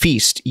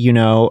feast,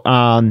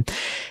 and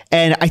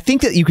I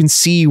think that you can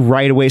see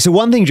right away. So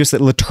one thing, just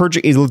that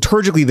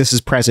liturgically this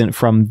is present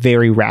from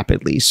very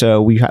rapidly.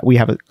 So we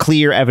have a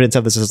clear evidence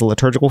of this as a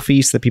liturgical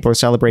feast that people are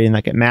celebrating,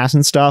 like at Mass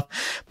and stuff,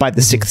 by the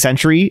 6th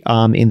century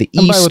in the East.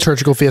 And by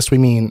liturgical feast we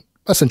mean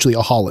essentially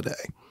a holiday.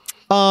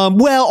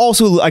 Well,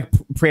 also like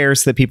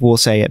prayers that people will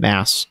say at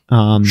Mass.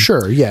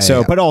 Sure, yeah.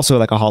 So, but also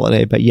like a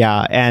holiday. But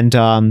yeah, and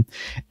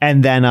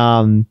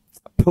then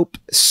Pope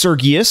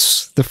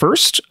Sergius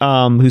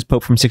I, who's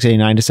Pope from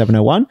 689 to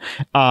 701,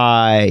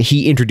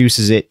 he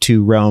introduces it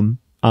to Rome,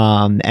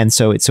 and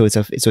so it's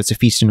a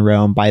feast in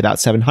Rome by about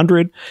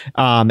 700,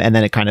 and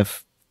then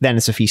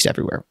it's a feast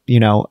everywhere,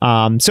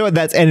 So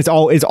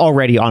it's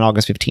already on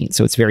August 15th,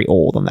 so it's very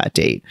old on that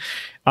date.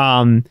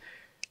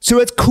 So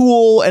it's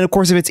cool, and of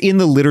course, if it's in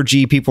the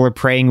liturgy, people are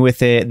praying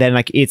with it.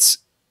 Then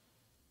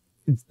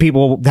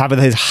people have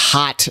this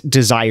hot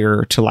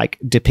desire to like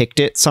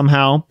depict it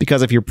somehow,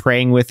 because if you're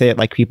praying with it,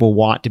 like, people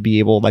want to be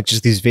able, like,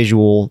 just these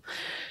visual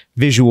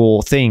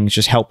things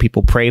just help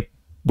people pray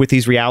with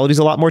these realities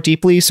a lot more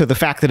deeply. So the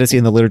fact that it's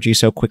in the liturgy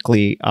so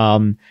quickly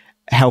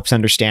helps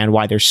understand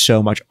why there's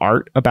so much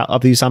art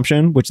of the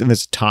Assumption, which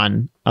there's a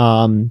ton.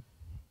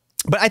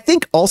 But I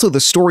think also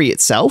the story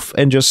itself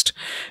and just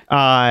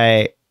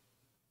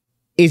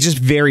is just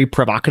very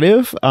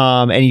provocative,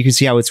 and you can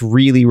see how it's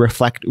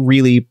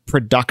really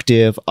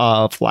productive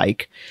of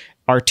like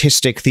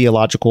artistic,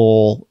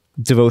 theological,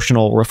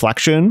 devotional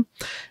reflection.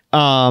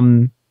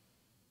 So,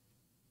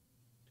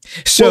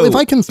 well, if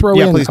I can throw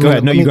in, please go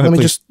ahead. No, you go ahead,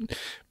 please.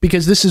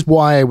 Because this is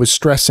why I was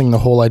stressing the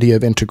whole idea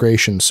of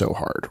integration so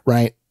hard,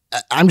 right?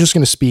 I'm just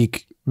going to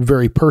speak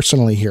very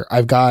personally here.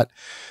 I've got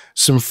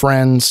some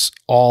friends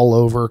all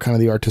over kind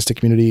of the artistic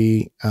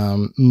community.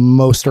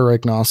 Most are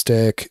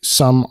agnostic.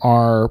 Some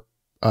are.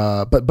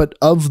 But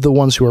of the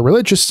ones who are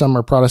religious, some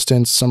are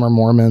Protestants, some are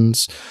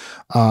Mormons,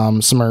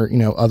 some are,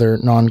 other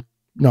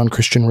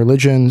non-Christian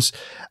religions.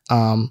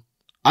 I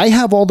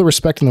have all the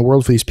respect in the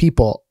world for these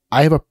people.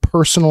 I have a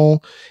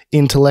personal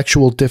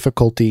intellectual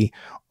difficulty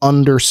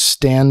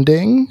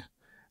understanding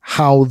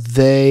how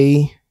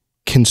they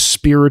can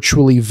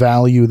spiritually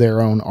value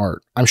their own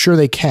art. I'm sure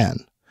they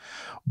can,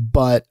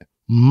 but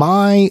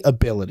my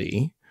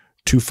ability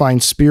to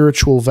find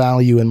spiritual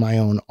value in my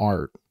own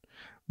art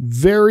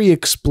very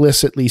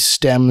explicitly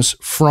stems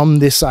from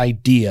this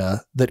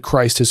idea that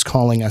Christ is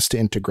calling us to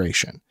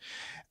integration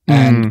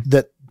and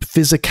that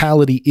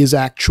physicality is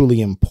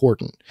actually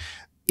important.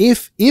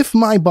 If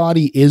my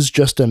body is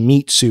just a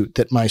meat suit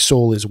that my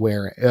soul is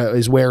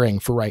wearing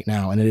for right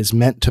now, and it is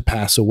meant to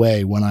pass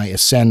away when I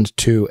ascend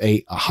to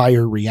a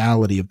higher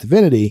reality of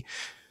divinity,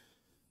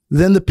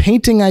 then the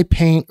painting I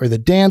paint or the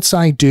dance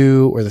I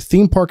do or the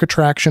theme park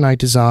attraction I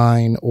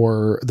design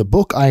or the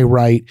book I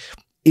write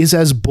is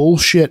as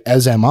bullshit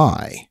as am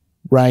I,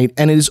 right?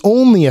 And it is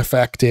only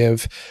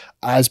effective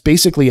as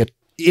basically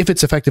if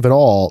it's effective at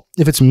all,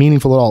 if it's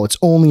meaningful at all, it's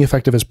only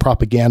effective as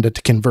propaganda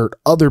to convert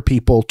other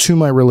people to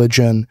my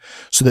religion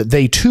so that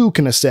they too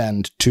can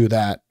ascend to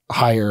that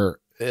higher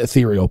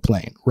ethereal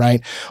plane,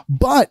 right?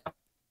 But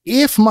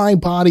if my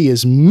body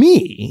is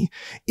me,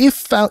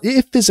 if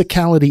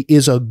physicality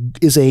is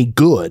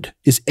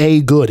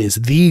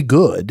the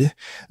good,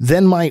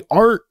 then my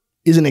art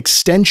is an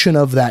extension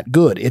of that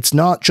good. It's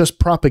not just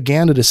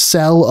propaganda to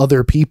sell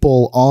other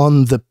people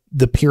on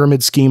the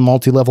pyramid scheme,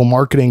 multi-level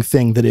marketing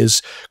thing that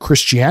is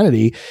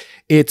Christianity.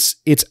 It's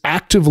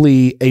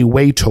actively a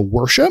way to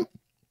worship.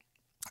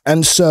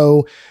 And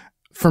so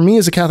for me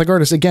as a Catholic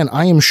artist, again,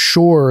 I am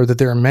sure that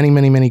there are many,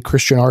 many, many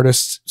Christian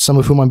artists, some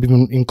of whom I've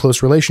been in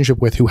close relationship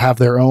with, who have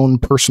their own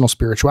personal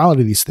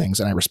spirituality, these things,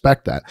 and I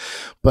respect that.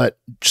 But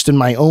just in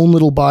my own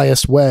little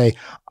biased way,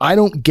 I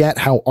don't get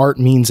how art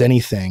means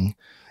anything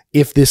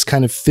if this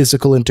kind of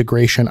physical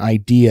integration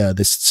idea,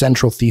 this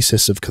central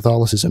thesis of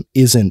Catholicism,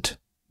 isn't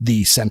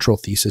the central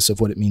thesis of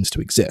what it means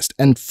to exist.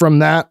 And from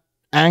that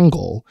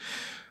angle,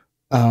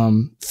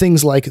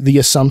 things like the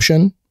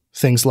Assumption,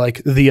 things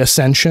like the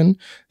Ascension,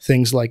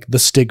 things like the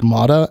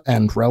Stigmata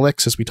and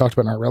relics, as we talked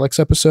about in our relics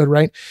episode,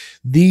 right?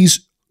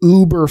 These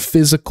uber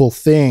physical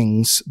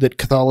things that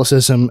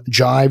Catholicism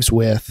jives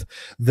with,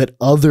 that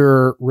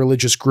other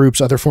religious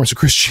groups, other forms of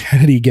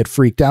Christianity get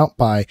freaked out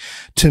by,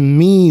 to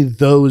me,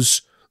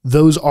 those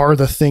are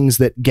the things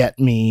that get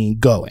me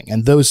going.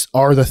 And those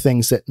are the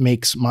things that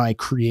makes my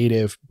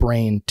creative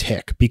brain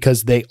tick,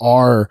 because they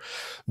are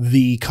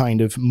the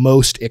kind of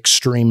most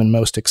extreme and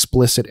most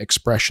explicit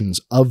expressions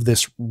of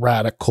this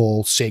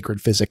radical sacred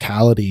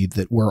physicality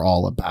that we're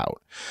all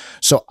about.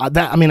 So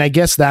I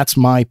guess that's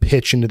my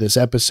pitch into this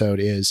episode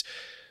is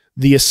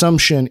the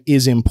Assumption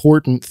is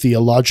important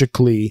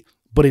theologically,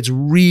 but it's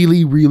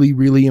really, really,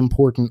 really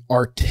important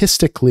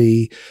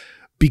artistically,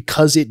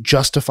 because it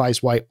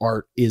justifies why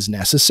art is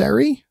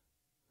necessary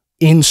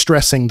in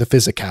stressing the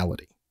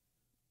physicality.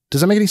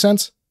 Does that make any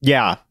sense?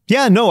 Yeah.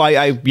 Yeah. No, I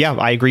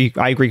agree.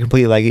 I agree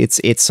completely. Like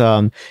it's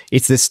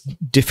this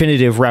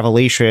definitive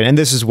revelation. And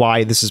this is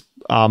why this is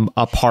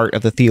a part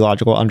of the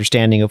theological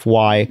understanding of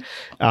why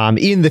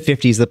in the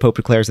 50s, the Pope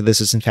declares that this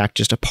is in fact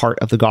just a part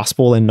of the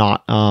gospel and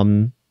not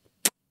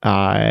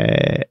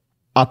a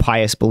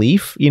pious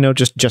belief,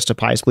 just a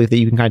pious belief that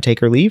you can kind of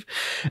take or leave.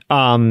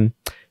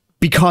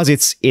 Because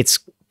it's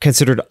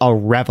considered a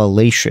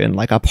revelation,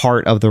 like a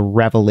part of the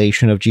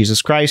revelation of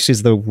Jesus Christ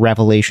is the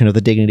revelation of the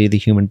dignity of the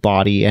human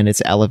body and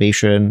its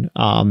elevation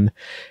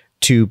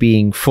to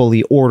being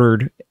fully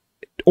ordered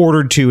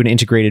to and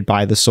integrated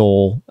by the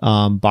soul,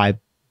 by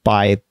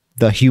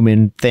the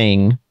human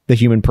thing, the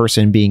human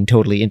person being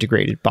totally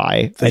integrated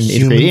by the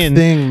human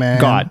thing, man.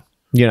 God,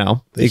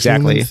 the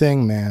exactly human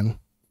thing, man.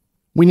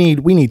 We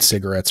need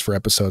cigarettes for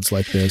episodes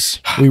like this.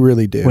 We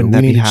really do. Wouldn't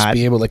that we need be to just hot?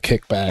 be able to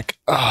kick back.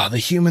 The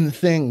human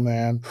thing,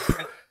 man.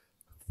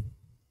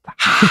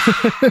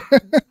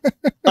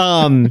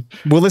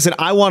 Well, listen,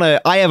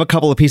 I have a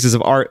couple of pieces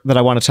of art that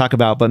I want to talk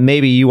about, but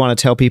maybe you want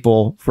to tell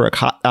people for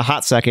a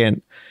hot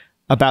second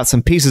about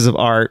some pieces of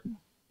art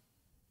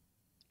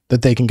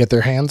that they can get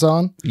their hands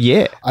on.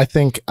 Yeah. I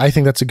think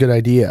that's a good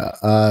idea.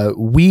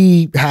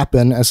 We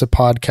happen as a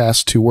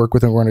podcast to work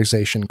with an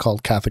organization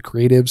called Catholic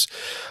Creatives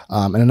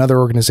and another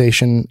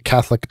organization,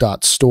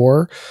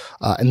 Catholic.store.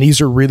 And these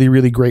are really,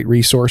 really great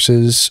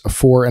resources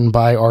for and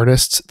by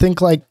artists. Think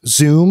like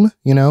Zoom,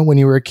 when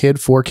you were a kid,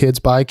 for kids,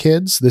 by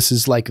kids. This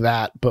is like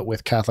that, but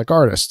with Catholic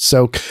artists.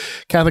 So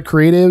Catholic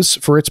Creatives,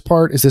 for its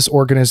part, is this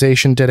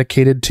organization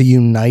dedicated to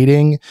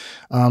uniting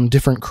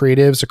different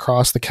creatives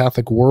across the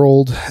Catholic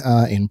world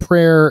in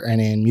prayer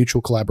and in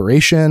mutual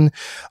collaboration.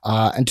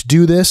 And to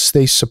do this,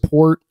 they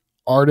support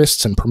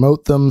artists and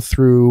promote them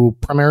through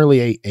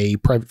primarily a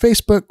private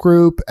Facebook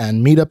group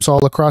and meetups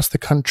all across the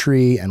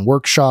country and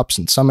workshops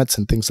and summits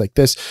and things like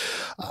this.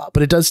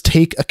 But it does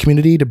take a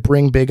community to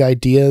bring big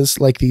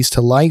ideas like these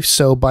to life.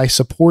 So by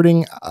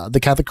supporting the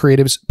Catholic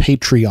Creatives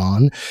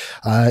Patreon,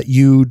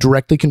 you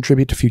directly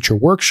contribute to future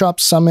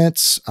workshops,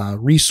 summits,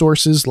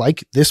 resources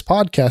like this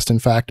podcast, in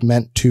fact,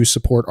 meant to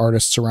support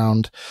artists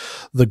around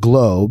the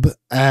globe.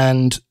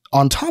 And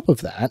on top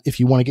of that,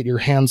 if you want to get your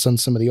hands on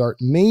some of the art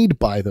made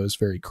by those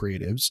very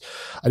creatives,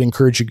 I'd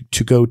encourage you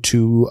to go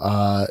to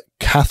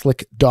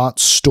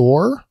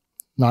Catholic.store.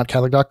 not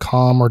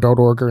catholic.com or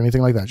 .org or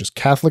anything like that, just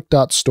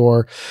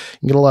catholic.store. You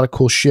can get a lot of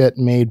cool shit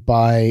made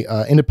by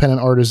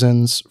independent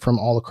artisans from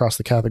all across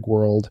the Catholic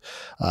world,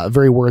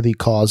 very worthy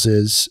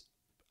causes.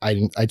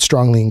 I'd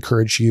strongly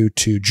encourage you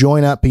to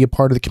join up, be a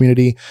part of the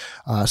community,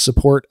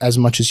 support as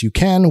much as you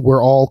can.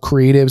 We're all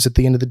creatives at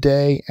the end of the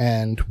day,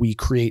 and we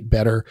create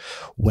better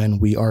when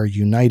we are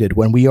united,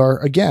 when we are,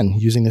 again,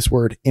 using this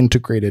word,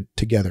 integrated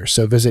together.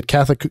 So visit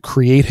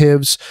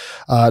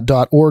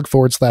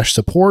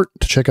catholiccreatives.org/support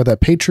to check out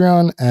that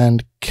Patreon,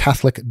 and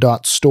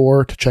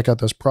catholic.store to check out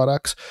those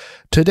products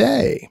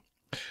today.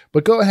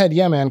 But go ahead.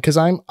 Yeah, man. Cause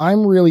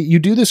I'm really, you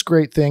do this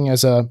great thing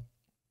as a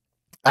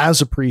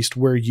priest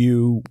where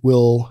you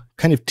will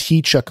kind of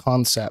teach a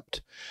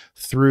concept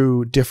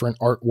through different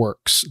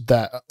artworks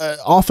that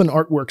often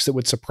artworks that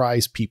would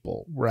surprise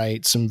people,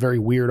 right? Some very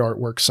weird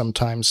artworks,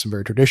 sometimes some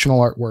very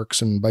traditional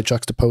artworks, and by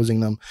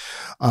juxtaposing them,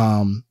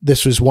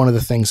 this was one of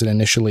the things that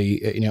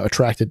initially,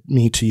 attracted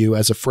me to you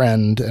as a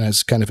friend and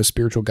as kind of a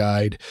spiritual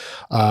guide.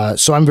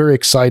 So I'm very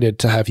excited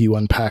to have you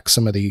unpack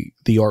some of the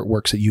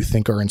artworks that you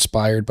think are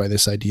inspired by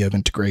this idea of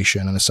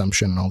integration and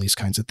assumption and all these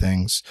kinds of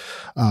things.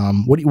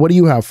 What do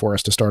you have for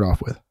us to start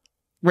off with?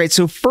 Right.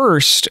 So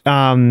first,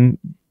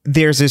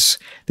 there's this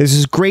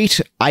great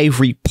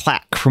ivory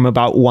plaque from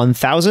about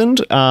 1000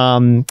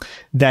 that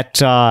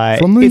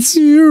from the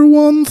year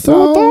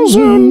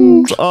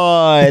 1000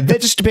 that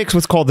just depicts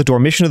what's called the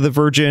Dormition of the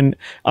Virgin.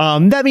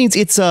 That means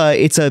it's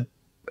a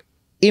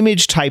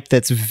image type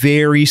that's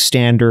very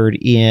standard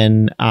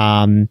in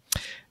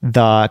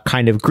the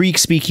kind of Greek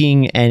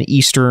speaking and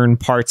Eastern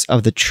parts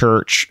of the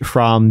church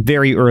from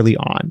very early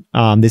on.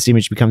 This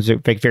image becomes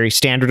very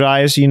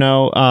standardized,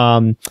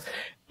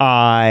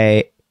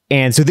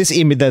 and so this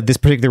image, this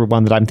particular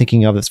one that I'm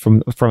thinking of, that's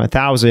from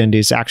 1000,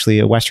 is actually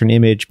a Western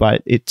image,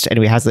 but it's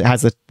anyway has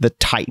the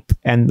type.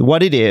 And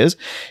what it is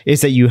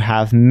that you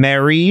have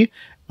Mary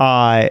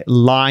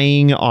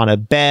lying on a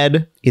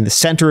bed in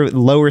the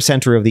lower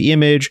center of the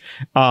image.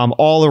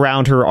 All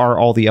around her are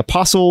all the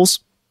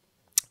apostles,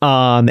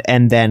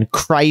 and then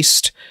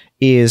Christ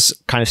is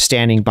kind of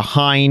standing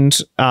behind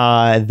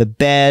the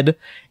bed,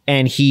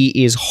 and he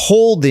is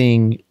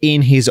holding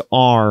in his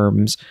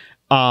arms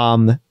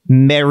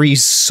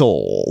Mary's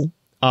soul,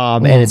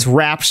 and it's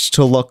wrapped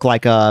to look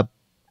like a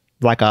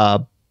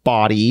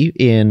body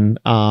in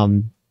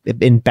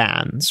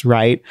bands,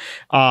 right?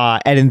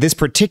 And in this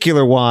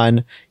particular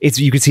one,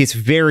 you can see it's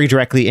very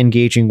directly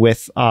engaging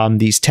with some of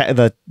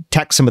the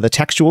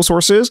textual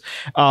sources,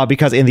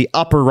 because in the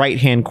upper right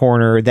hand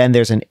corner, then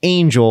there's an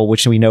angel,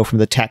 which we know from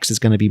the text is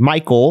going to be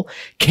Michael,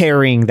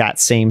 carrying that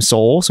same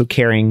soul, so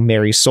carrying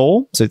Mary's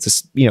soul. So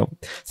it's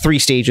three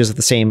stages of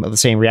the same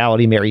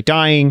reality: Mary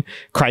dying,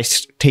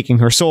 Christ taking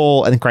her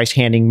soul, and then Christ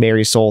handing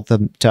Mary's soul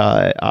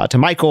to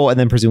Michael, and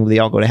then presumably they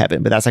all go to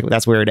heaven. But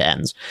that's where it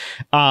ends.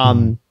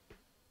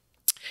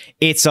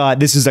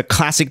 This is a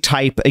classic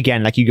type,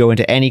 again, like you go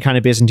into any kind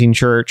of Byzantine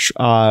church,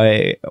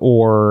 and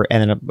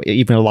then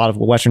even a lot of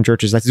Western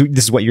churches, this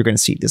is what you're going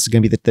to see. This is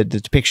going to be the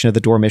depiction of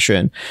the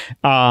Dormition.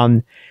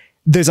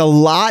 There's a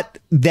lot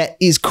that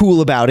is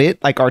cool about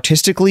it, like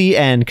artistically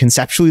and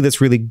conceptually,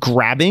 that's really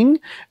grabbing.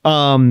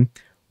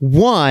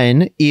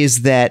 One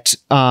is that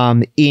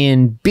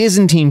in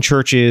Byzantine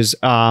churches,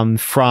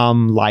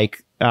 from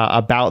like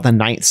about the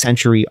 9th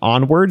century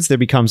onwards, there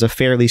becomes a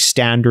fairly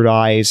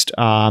standardized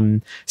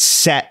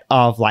set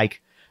of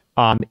like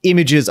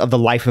images of the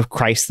life of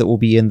Christ that will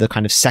be in the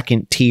kind of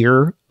second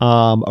tier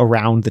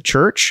around the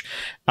church,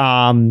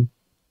 like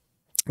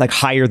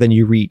higher than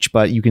you reach,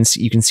 but you can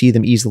see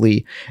them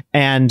easily.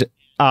 And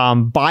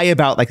by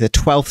about like the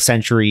 12th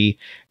century,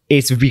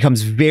 it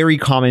becomes very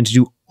common to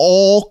do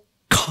all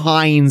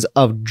kinds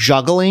of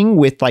juggling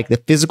with like the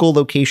physical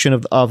location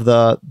of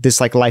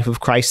this like life of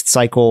Christ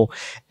cycle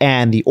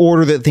and the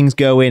order that things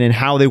go in and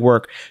how they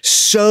work,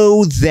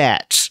 so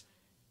that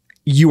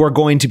you are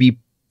going to be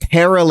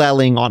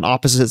paralleling on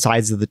opposite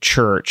sides of the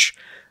church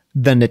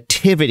the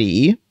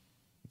nativity,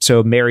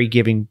 so Mary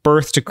giving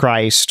birth to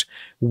Christ,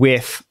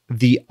 with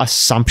the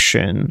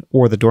Assumption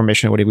or the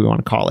Dormition, whatever we want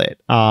to call it,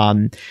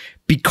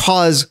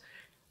 because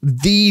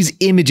these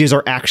images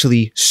are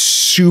actually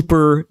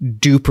super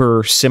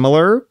duper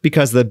similar,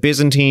 because the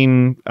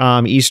Byzantine,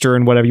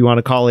 Eastern, whatever you want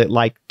to call it,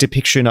 like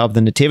depiction of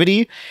the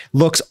nativity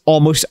looks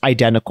almost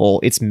identical.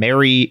 It's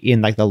Mary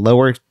in like the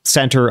lower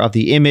center of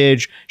the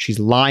image. She's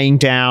lying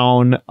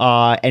down,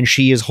 and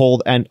she is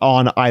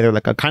on either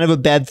like a kind of a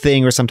bed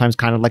thing, or sometimes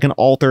kind of like an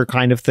altar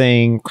kind of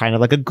thing, kind of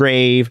like a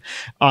grave.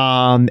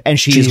 And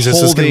she Jesus is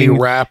holding, is going to be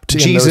wrapped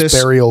in those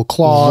burial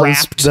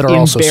cloths that are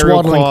also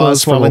swaddling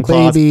clothes for a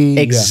baby.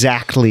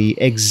 Exactly.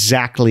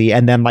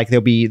 And then like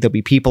there'll be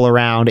people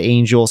around,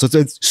 angels. So it's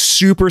a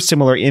super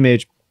similar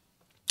image.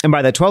 And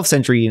by the 12th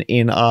century,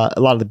 in a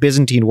lot of the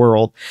Byzantine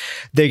world,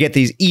 they get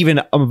these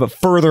even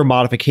further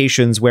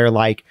modifications where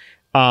like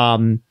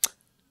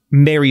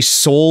Mary's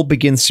soul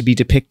begins to be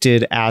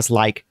depicted as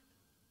like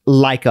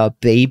a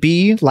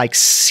baby, like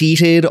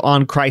seated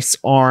on Christ's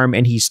arm,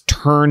 and he's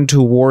turned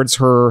towards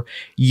her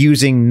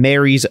using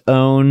Mary's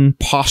own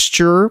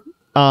posture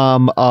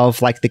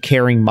of like the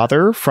caring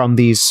mother from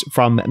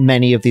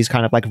many of these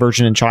kind of like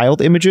virgin and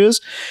child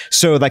images.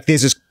 So like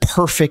there's this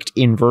perfect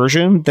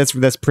inversion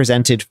that's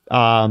presented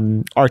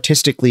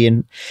artistically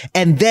and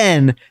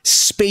then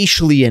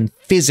spatially and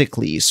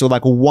physically. So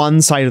like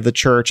one side of the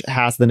church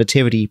has the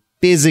nativity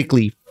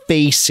physically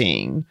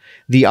facing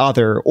the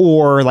other,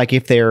 or like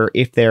if they're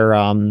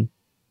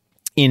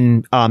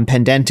in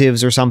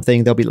pendentives or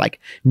something, they'll be like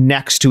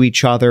next to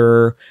each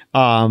other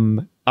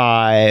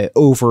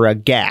over a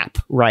gap,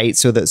 right?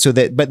 So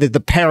that but the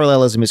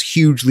parallelism is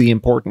hugely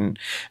important.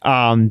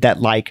 That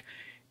like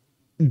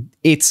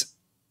it's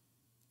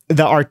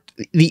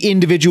the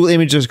individual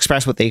images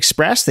express what they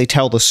express. They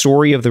tell the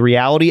story of the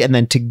reality, and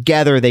then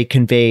together they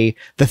convey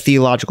the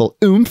theological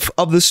oomph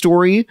of the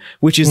story,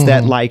 which is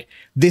that like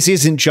this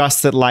isn't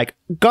just that like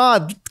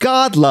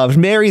God loved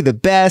Mary the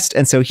best,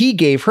 and so he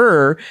gave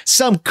her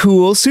some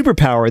cool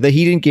superpower that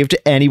he didn't give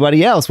to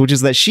anybody else, which is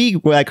that she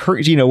like her,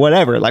 you know,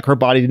 whatever, like her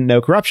body didn't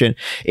know corruption.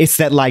 It's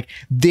that like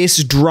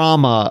this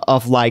drama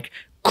of like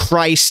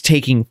Christ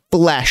taking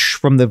flesh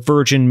from the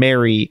Virgin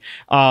Mary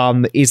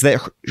is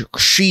that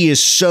she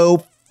is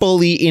so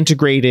fully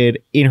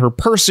integrated in her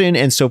person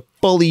and so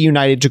fully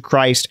united to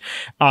Christ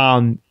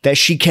that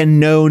she can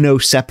know no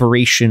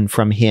separation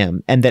from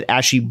him, and that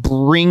as she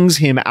brings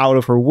him out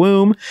of her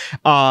womb,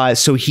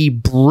 so he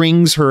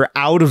brings her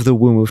out of the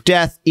womb of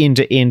death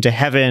into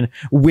heaven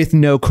with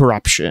no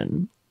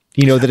corruption.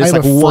 You know, that it's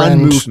like one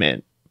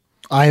movement.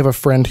 I have a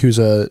friend who's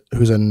a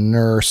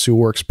nurse who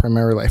works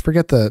primarily, I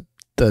forget the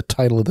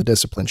title of the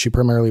discipline. She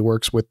primarily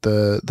works with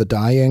the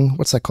dying.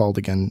 What's that called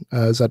again?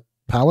 Is that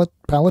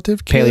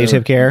palliative care?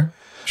 Palliative care.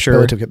 Sure.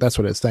 Palliative care. That's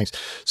what it is. Thanks.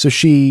 So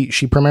she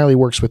primarily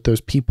works with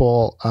those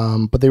people,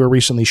 but they were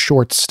recently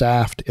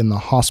short-staffed in the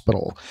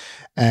hospital,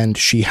 and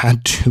she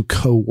had to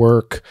go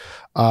work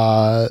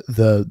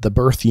the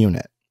birth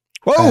unit.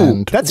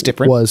 Whoa, that's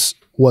different.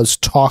 Was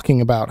talking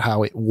about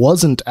how it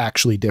wasn't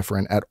actually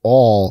different at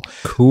all.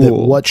 Cool. That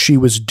what she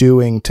was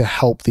doing to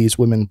help these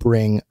women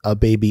bring a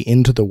baby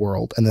into the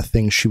world, and the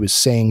things she was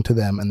saying to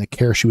them and the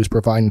care she was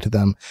providing to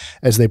them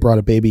as they brought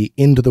a baby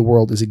into the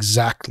world is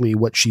exactly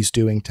what she's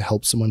doing to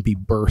help someone be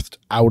birthed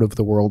out of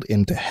the world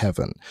into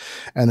heaven.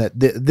 And that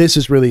this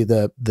is really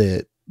the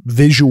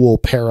visual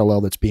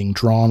parallel that's being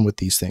drawn with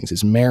these things,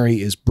 is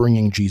Mary is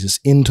bringing Jesus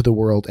into the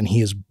world and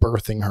he is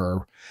birthing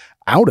her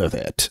out of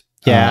it.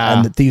 Yeah,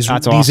 and that these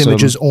awesome.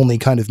 images only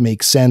kind of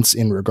make sense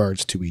in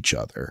regards to each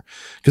other,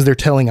 because they're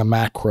telling a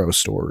macro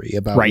story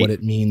about what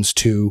it means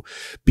to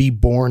be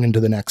born into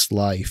the next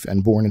life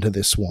and born into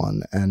this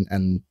one,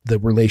 and the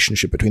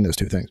relationship between those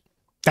two things.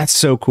 That's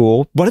so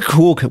cool. What a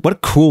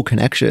cool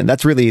connection.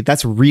 That's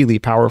really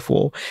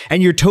powerful.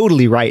 And you're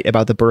totally right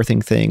about the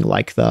birthing thing.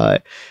 Like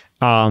the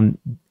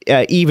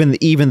even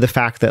the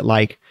fact that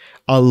like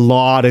a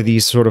lot of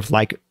these sort of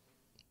like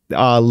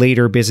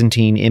later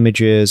Byzantine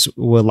images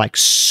will like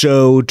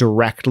so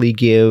directly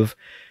give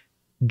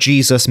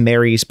Jesus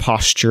Mary's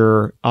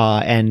posture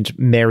and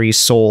Mary's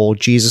soul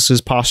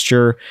Jesus's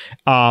posture,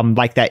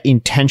 like that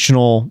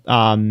intentional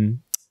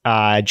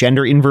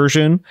gender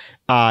inversion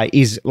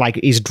is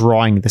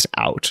drawing this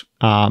out,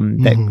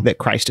 that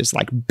Christ is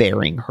like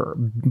bearing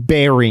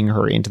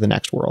her into the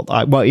next world,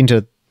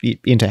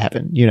 into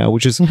heaven, you know,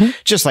 which is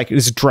just like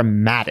this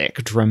dramatic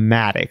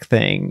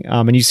thing.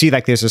 And you see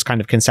like there's this kind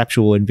of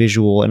conceptual and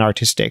visual and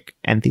artistic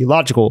and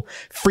theological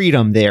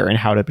freedom there in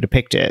how to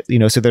depict it, you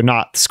know, so they're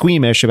not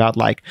squeamish about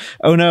like,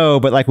 oh no,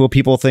 but like, will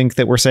people think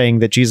that we're saying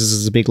that Jesus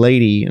is a big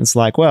lady? And it's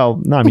like,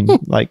 well, no, I mean,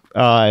 like,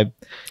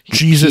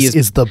 Jesus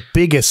is the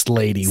biggest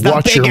lady.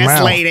 Watch your mouth. The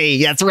biggest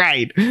lady. That's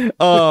right.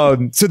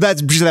 So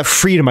that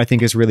freedom, I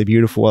think, is really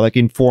beautiful, like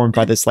informed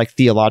by this like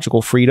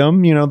theological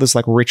freedom, you know, this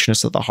like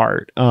richness of the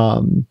heart.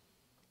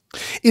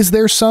 Is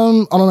there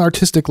some, on an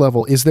artistic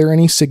level, is there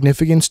any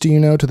significance, do you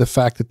know, to the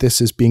fact that this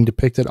is being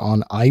depicted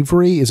on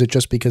ivory? Is it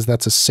just because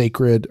that's a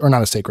sacred, or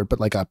not a sacred, but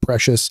like a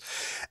precious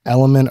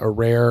element, a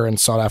rare and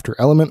sought after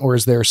element? Or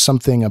is there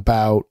something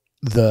about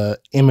the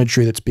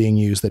imagery that's being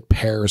used that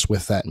pairs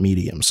with that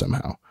medium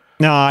somehow?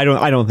 No, I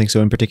don't think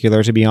so in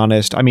particular, to be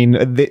honest. I mean,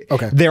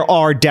 there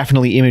are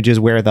definitely images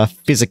where the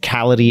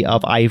physicality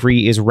of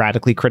ivory is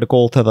radically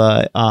critical to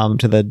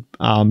the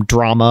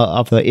drama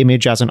of the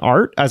image as an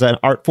art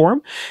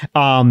form,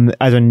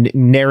 as a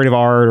narrative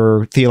art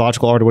or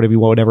theological art or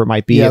whatever it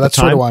might be. Yeah, at that's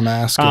the time. Sort of why I'm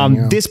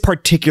asking. This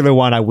particular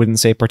one, I wouldn't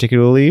say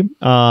particularly.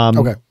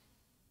 Okay,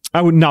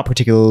 I would not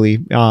particularly,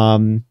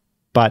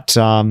 but.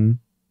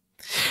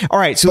 All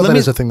right, so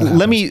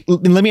let me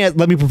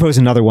propose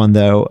another one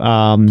though.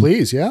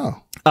 Please, yeah.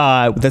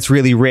 That's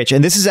really rich,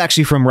 and this is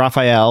actually from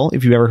Raphael.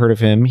 If you've ever heard of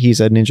him, he's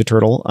a Ninja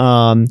Turtle.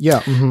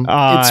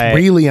 It's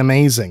really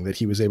amazing that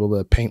he was able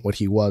to paint what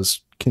he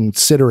was,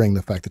 considering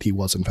the fact that he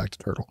was in fact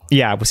a turtle.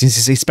 Yeah,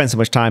 since he spent so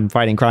much time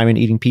fighting crime and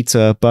eating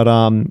pizza. But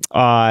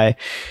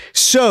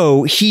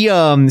so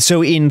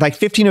in like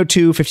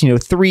 1502,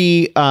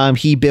 1503,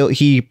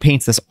 he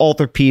paints this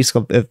altarpiece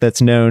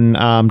that's known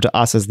to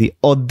us as the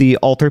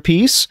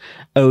altarpiece,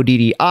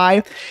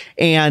 ODDI,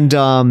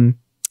 and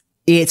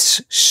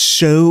it's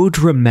so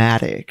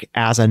dramatic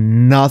as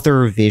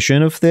another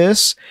vision of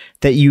this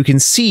that you can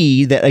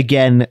see that,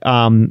 again,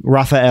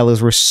 Raphael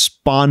is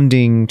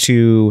responding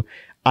to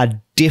a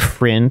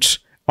different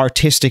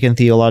artistic and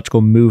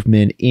theological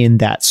movement in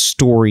that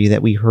story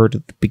that we heard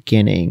at the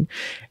beginning.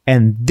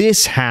 And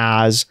this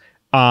has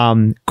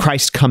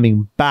Christ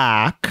coming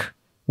back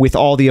with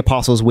all the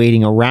apostles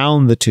waiting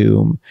around the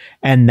tomb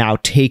and now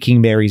taking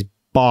Mary's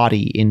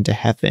body into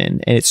heaven.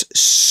 And it's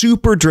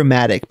super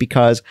dramatic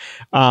because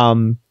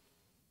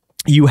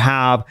you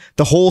have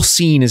the whole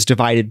scene is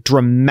divided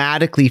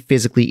dramatically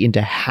physically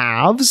into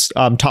halves,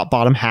 top,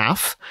 bottom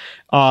half.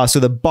 So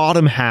the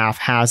bottom half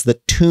has the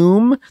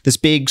tomb, this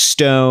big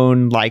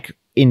stone, like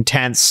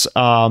intense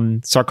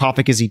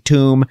sarcophagus-y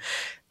tomb,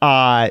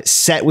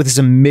 set with this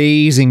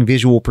amazing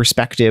visual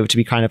perspective to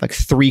be kind of like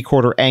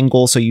 3/4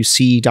 angle, so you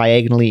see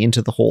diagonally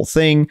into the whole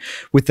thing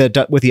with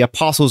the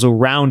apostles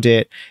around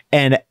it,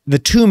 and the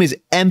tomb is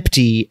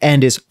empty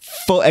and is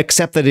full,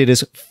 except that it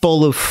is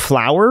full of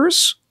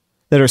flowers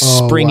that are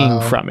springing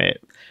from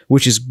it,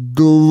 which is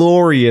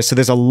glorious. So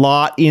there's a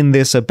lot in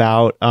this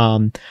about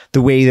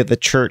the way that the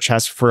church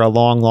has for a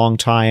long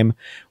time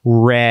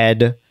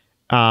read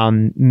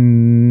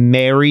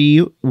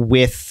Mary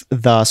with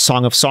the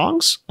Song of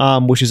Songs,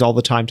 which is all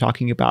the time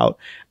talking about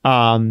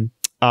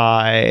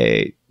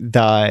the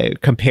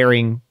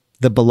comparing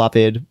the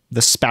beloved,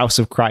 the spouse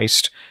of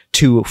Christ,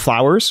 to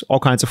flowers,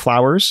 all kinds of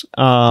flowers.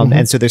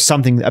 And so there's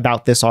something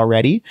about this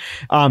already.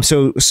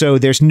 So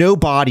there's no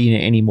body in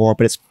it anymore,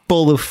 but it's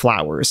full of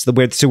flowers.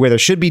 So where there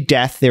should be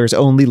death, there's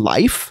only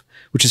life,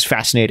 which is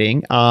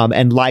fascinating,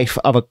 and life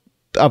of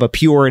a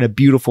pure and a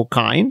beautiful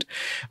kind.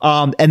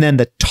 And then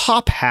the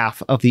top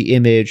half of the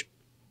image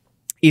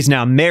is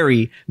now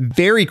Mary,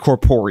 very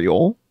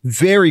corporeal,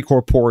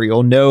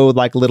 no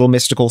like little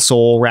mystical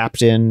soul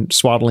wrapped in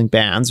swaddling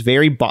bands,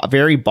 very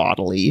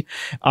bodily.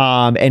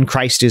 And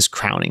Christ is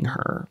crowning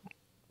her.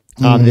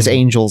 There's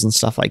angels and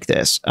stuff like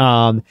this.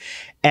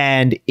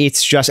 And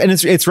it's just, and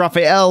it's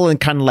Raphael and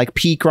kind of like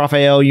peak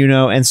Raphael, you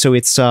know? And so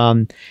it's,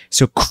 so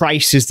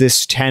Christ is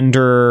this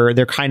tender,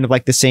 they're kind of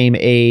like the same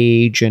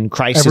age, and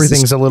Christ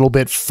everything's a little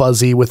bit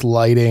fuzzy with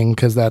lighting,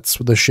 because that's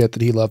the shit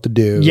that he loved to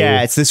do.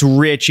 Yeah. It's this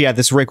rich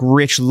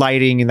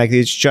lighting, and like,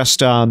 it's just,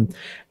 so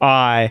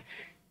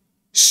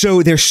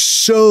there's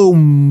so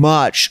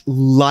much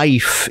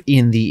life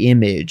in the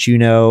image, you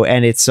know,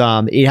 and it's,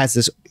 it has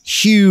this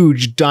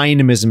huge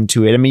dynamism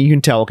to it. I mean, you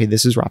can tell, okay,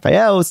 this is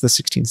Raphael. It's the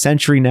 16th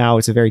century now.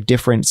 It's a very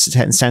different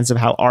sense of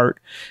how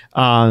art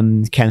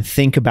can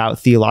think about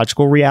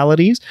theological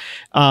realities.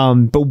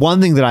 But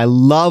one thing that I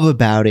love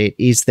about it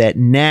is that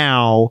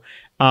now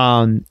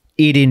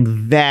it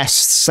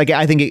invests, like,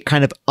 I think it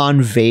kind of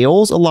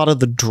unveils a lot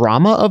of the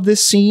drama of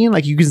this scene.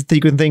 Like, you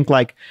can think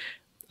like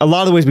a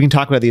lot of the ways we can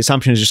talk about the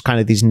Assumption is just kind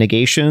of these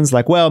negations,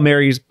 like, well,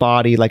 Mary's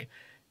body like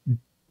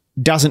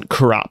doesn't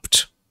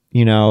corrupt,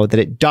 you know, that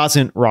it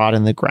doesn't rot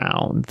in the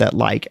ground, that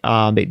like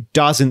it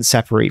doesn't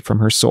separate from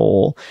her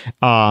soul.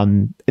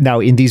 Now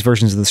in these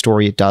versions of the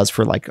story, it does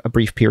for like a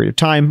brief period of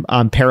time,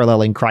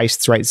 paralleling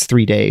Christ's, right? It's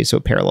 3 days, so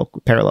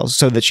parallels,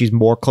 so that she's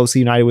more closely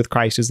united with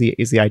Christ is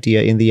the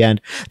idea in the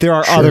end. There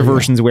are other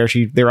versions where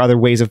there are other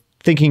ways of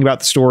thinking about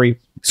the story.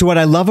 So what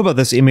I love about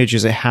this image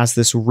is it has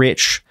this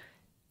rich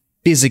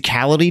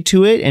physicality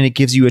to it, and it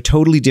gives you a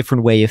totally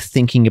different way of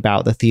thinking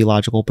about the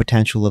theological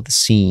potential of the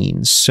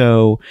scene.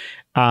 So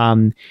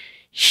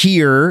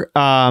here,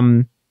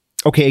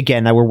 okay,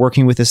 again, now we're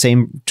working with the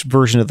same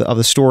version of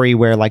the story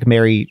where like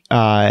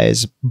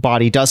Mary's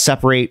body does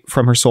separate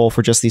from her soul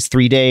for just these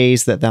 3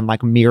 days that then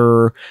like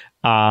mirror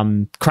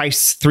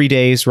Christ's 3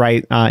 days,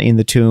 right, in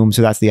the tomb.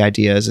 So that's the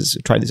idea, is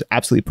try this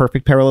absolutely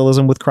perfect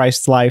parallelism with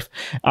Christ's life.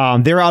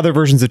 There are other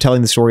versions of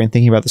telling the story and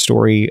thinking about the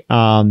story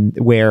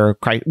where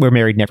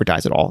Mary never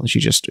dies at all, and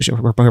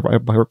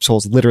her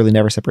soul's literally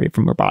never separated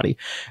from her body.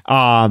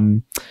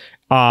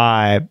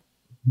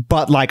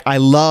 But like, I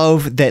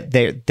love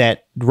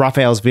that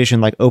Raphael's vision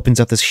like opens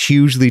up this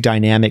hugely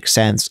dynamic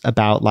sense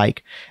about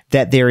like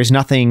that there is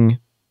nothing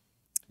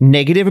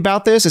negative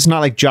about this. It's not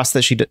like just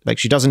that she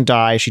doesn't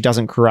die, she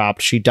doesn't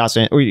corrupt, she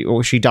doesn't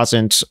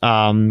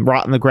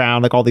rot in the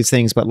ground, like all these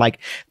things, but like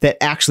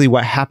that actually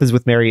what happens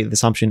with Mary, the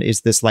Assumption,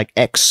 is this like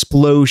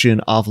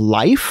explosion of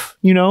life,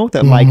 you know,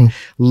 that like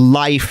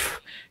life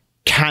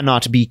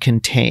cannot be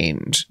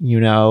contained, you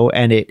know,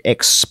 and it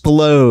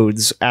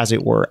explodes, as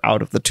it were,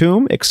 out of the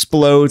tomb,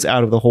 explodes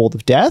out of the hold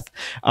of death,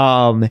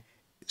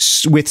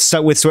 with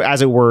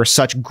as it were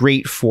such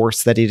great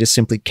force that it is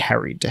simply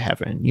carried to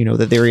heaven. You know,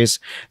 that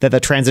the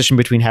transition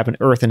between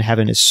earth and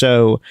heaven is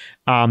so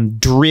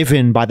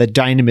driven by the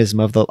dynamism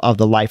of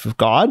the life of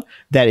God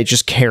that it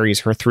just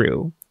carries her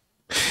through.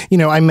 You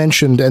know, I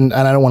mentioned, and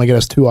I don't want to get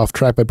us too off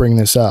track by bringing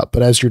this up,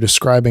 but as you're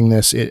describing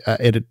this,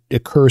 it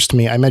occurs to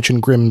me, I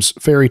mentioned Grimm's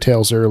fairy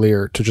tales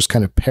earlier to just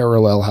kind of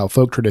parallel how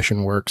folk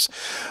tradition works.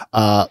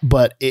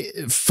 But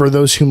for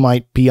those who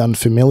might be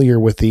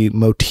unfamiliar with the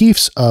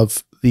motifs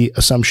of the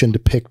Assumption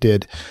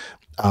depicted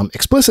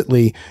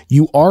explicitly,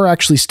 you are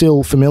actually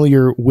still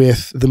familiar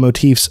with the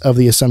motifs of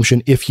the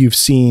Assumption if you've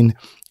seen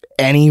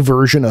any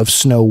version of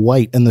Snow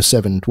White and the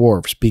Seven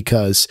Dwarfs,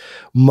 because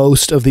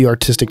most of the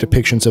artistic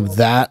depictions of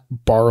that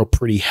borrow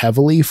pretty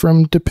heavily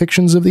from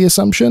depictions of the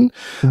Assumption.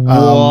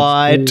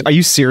 What? Are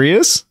you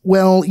serious?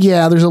 Well,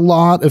 yeah, there's a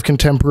lot of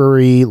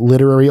contemporary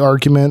literary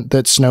argument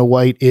that Snow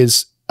White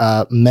is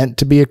meant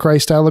to be a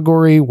Christ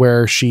allegory,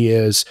 where she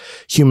is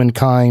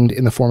humankind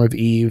in the form of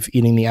Eve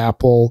eating the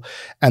apple,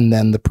 and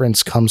then the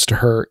prince comes to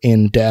her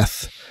in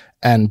death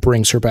and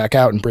brings her back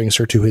out and brings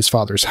her to his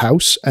father's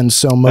house. And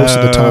so most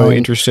of the time,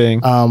 interesting.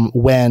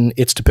 When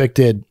it's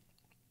depicted,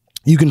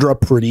 you can draw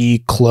pretty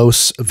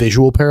close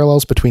visual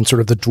parallels between sort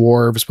of the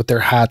dwarves with their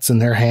hats in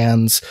their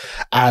hands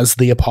as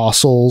the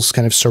apostles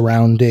kind of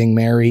surrounding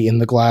Mary in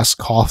the glass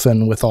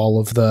coffin with all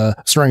of the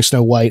surrounding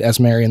Snow White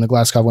as Mary in the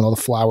glass coffin with all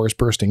the flowers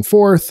bursting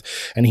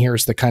forth. And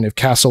here's the kind of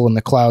castle in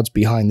the clouds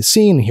behind the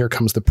scene. And here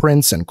comes the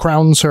prince and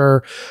crowns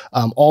her.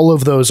 All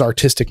of those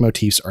artistic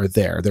motifs are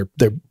there.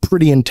 They're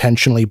pretty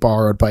intentionally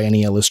borrowed by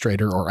any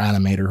illustrator or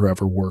animator who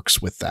ever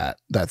works with that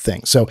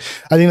thing. So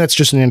I think that's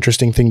just an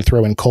interesting thing to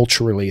throw in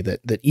culturally,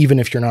 that even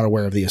if you're not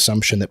aware of the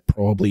Assumption, that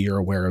probably you're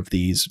aware of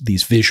these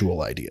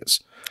visual ideas.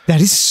 That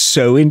is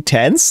so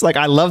intense. Like,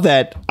 I love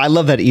that. I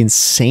love that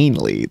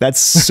insanely. That's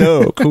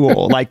so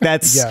cool. Like,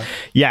 that's,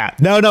 yeah.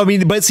 No, I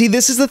mean, but see,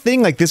 this is the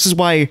thing. Like, this is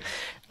why,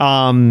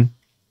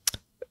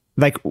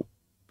 like,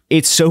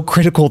 it's so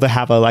critical to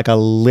have a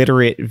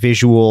literate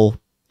visual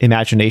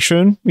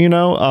imagination, you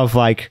know, of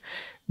like,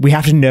 we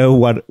have to know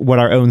what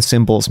our own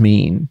symbols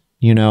mean,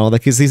 you know,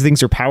 like, because these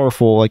things are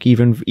powerful, like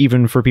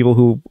even for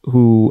people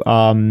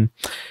who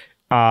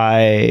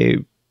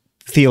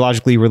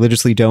theologically,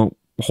 religiously don't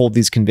hold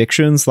these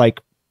convictions. Like,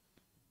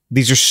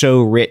 these are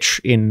so rich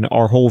in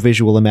our whole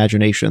visual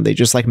imagination. They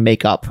just like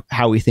make up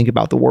how we think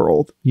about the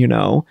world, you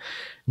know?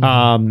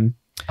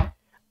 Mm-hmm.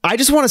 I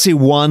just want to say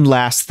one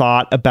last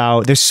thought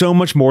about, there's so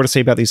much more to say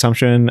about the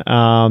Assumption.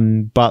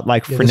 But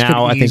like for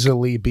now, I think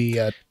easily be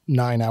a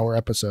 9-hour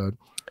episode.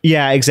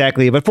 Yeah,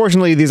 exactly. But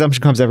fortunately, the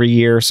Assumption comes every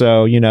year.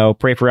 So, you know,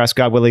 pray for us,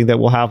 God willing, that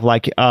we'll have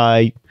like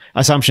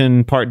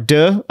Assumption Part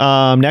 2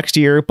 next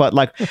year. But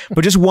like,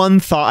 but just one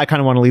thought I kind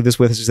of want to leave this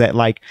with is that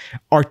like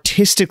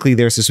artistically,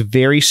 there's this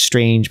very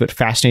strange but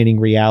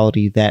fascinating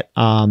reality that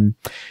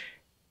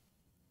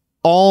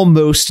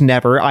almost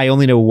never, I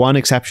only know one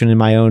exception in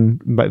my own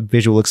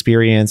visual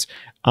experience,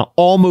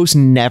 almost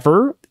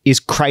never is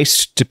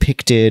Christ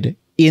depicted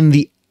in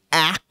the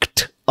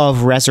act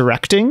of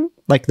resurrecting,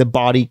 like the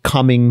body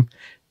coming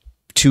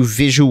to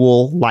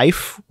visual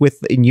life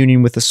in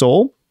union with the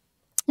soul.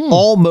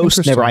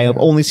 Almost never. I have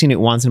only seen it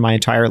once in my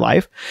entire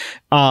life.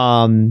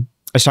 I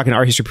was talking to an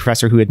art history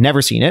professor who had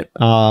never seen it,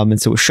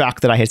 and so was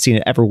shocked that I had seen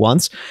it ever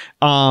once.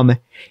 It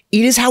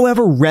is,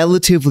 however,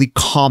 relatively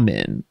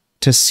common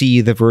to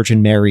see the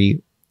Virgin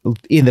Mary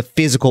in the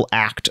physical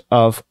act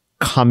of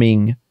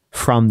coming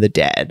from the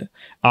dead.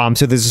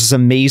 So there's this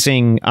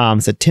amazing,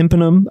 it's a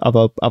tympanum of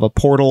a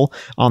portal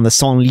on the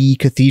Senlis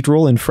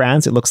Cathedral in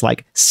France. It looks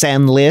like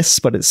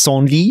Senlis, but it's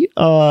Senlis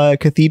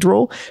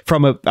Cathedral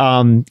from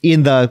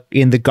in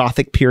the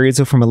Gothic period,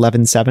 so from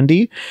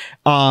 1170.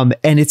 And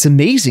it's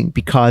amazing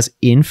because,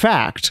 in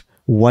fact,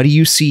 what do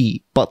you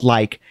see but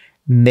like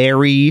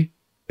Mary?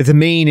 The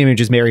main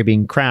image is Mary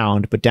being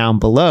crowned, but down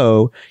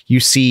below you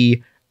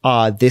see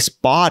this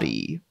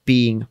body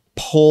being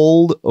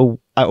pulled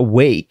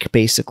awake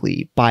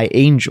basically by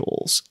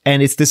angels.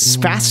 And it's this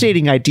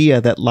fascinating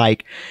idea that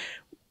like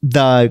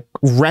the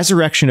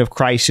resurrection of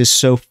Christ is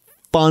so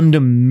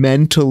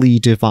fundamentally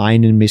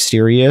divine and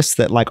mysterious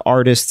that like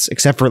artists,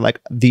 except for like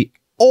the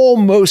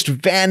almost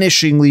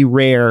vanishingly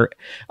rare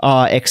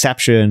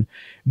exception,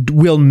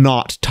 will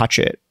not touch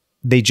it.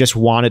 They just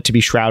want it to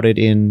be shrouded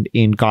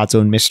in God's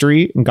own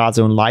mystery and God's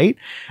own light.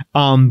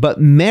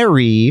 But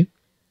Mary,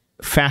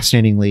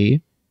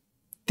 fascinatingly,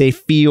 they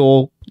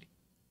feel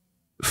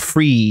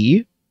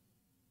free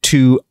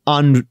to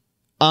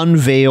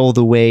unveil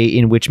the way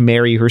in which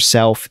Mary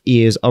herself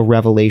is a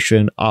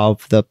revelation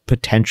of the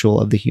potential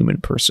of the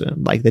human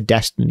person, like the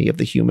destiny of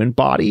the human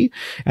body,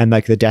 and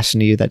like the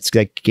destiny that's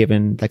like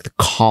given, like the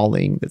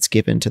calling that's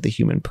given to the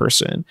human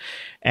person.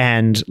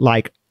 And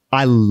like,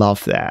 I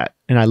love that.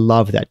 And I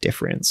love that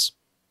difference.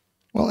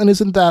 Well, and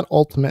isn't that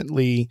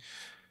ultimately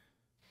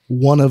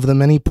one of the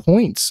many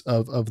points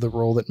of the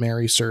role that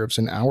Mary serves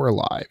in our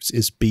lives,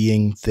 is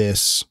being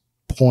this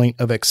point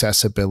of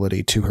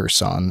accessibility to her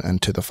Son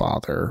and to the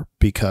Father?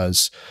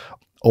 Because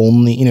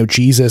only, you know,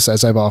 Jesus,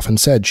 as I've often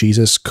said,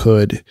 Jesus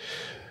could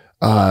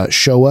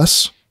show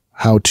us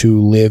how to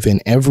live in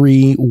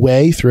every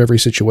way through every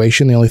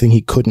situation. The only thing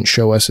he couldn't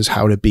show us is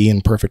how to be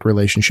in perfect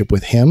relationship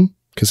with him.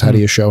 Because how do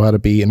you show how to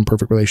be in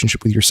perfect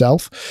relationship with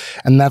yourself?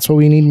 And that's why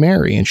we need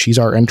Mary. And she's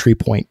our entry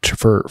point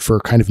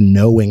for kind of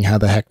knowing how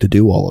the heck to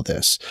do all of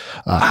this,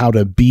 how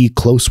to be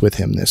close with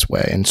him this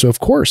way. And so, of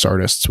course,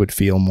 artists would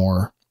feel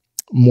more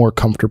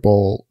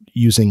comfortable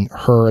using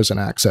her as an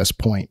access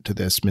point to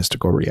this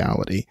mystical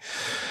reality.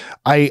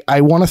 I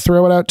want to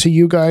throw it out to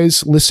you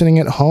guys listening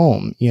at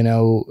home. You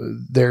know,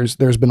 there's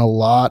been a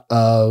lot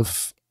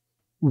of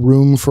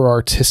room for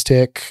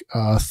artistic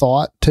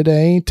thought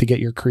today to get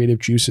your creative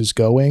juices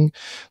going.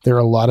 There are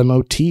a lot of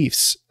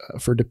motifs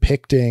for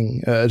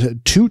depicting,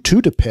 to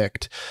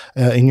depict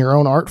in your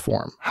own art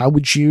form. How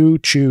would you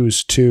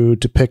choose to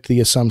depict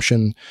the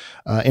Assumption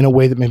in a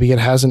way that maybe it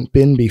hasn't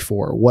been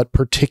before? What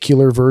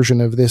particular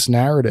version of this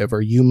narrative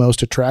are you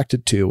most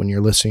attracted to when you're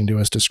listening to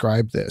us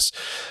describe this?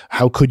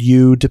 How could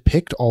you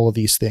depict all of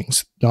these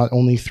things, not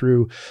only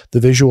through the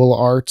visual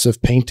arts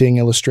of painting,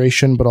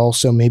 illustration, but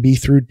also maybe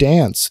through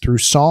dance, through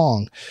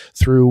song,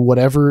 through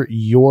whatever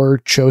your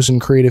chosen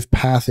creative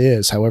path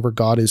is, however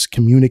God is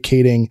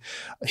communicating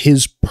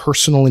his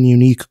personal and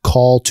unique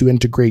call to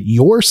integrate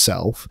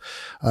yourself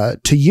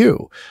to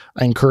you.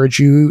 I encourage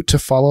you to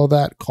follow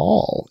that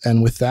call.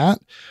 And with that,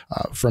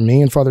 from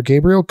me and Father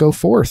Gabriel, go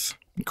forth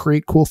and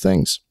create cool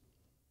things.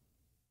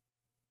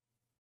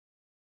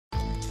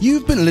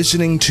 You've been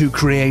listening to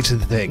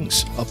Created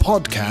Things, a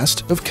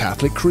podcast of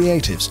Catholic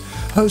creatives,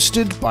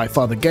 hosted by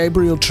Father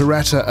Gabriel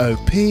Torretta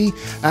OP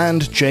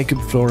and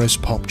Jacob Flores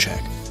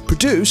Popchek,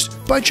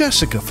 produced by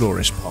Jessica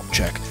Flores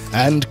Popchek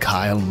and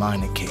Kyle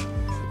Meineke.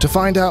 To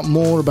find out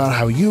more about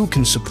how you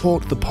can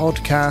support the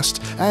podcast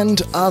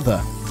and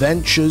other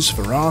ventures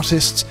for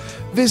artists,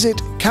 visit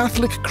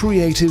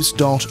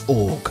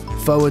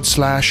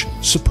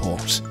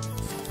catholiccreatives.org/support.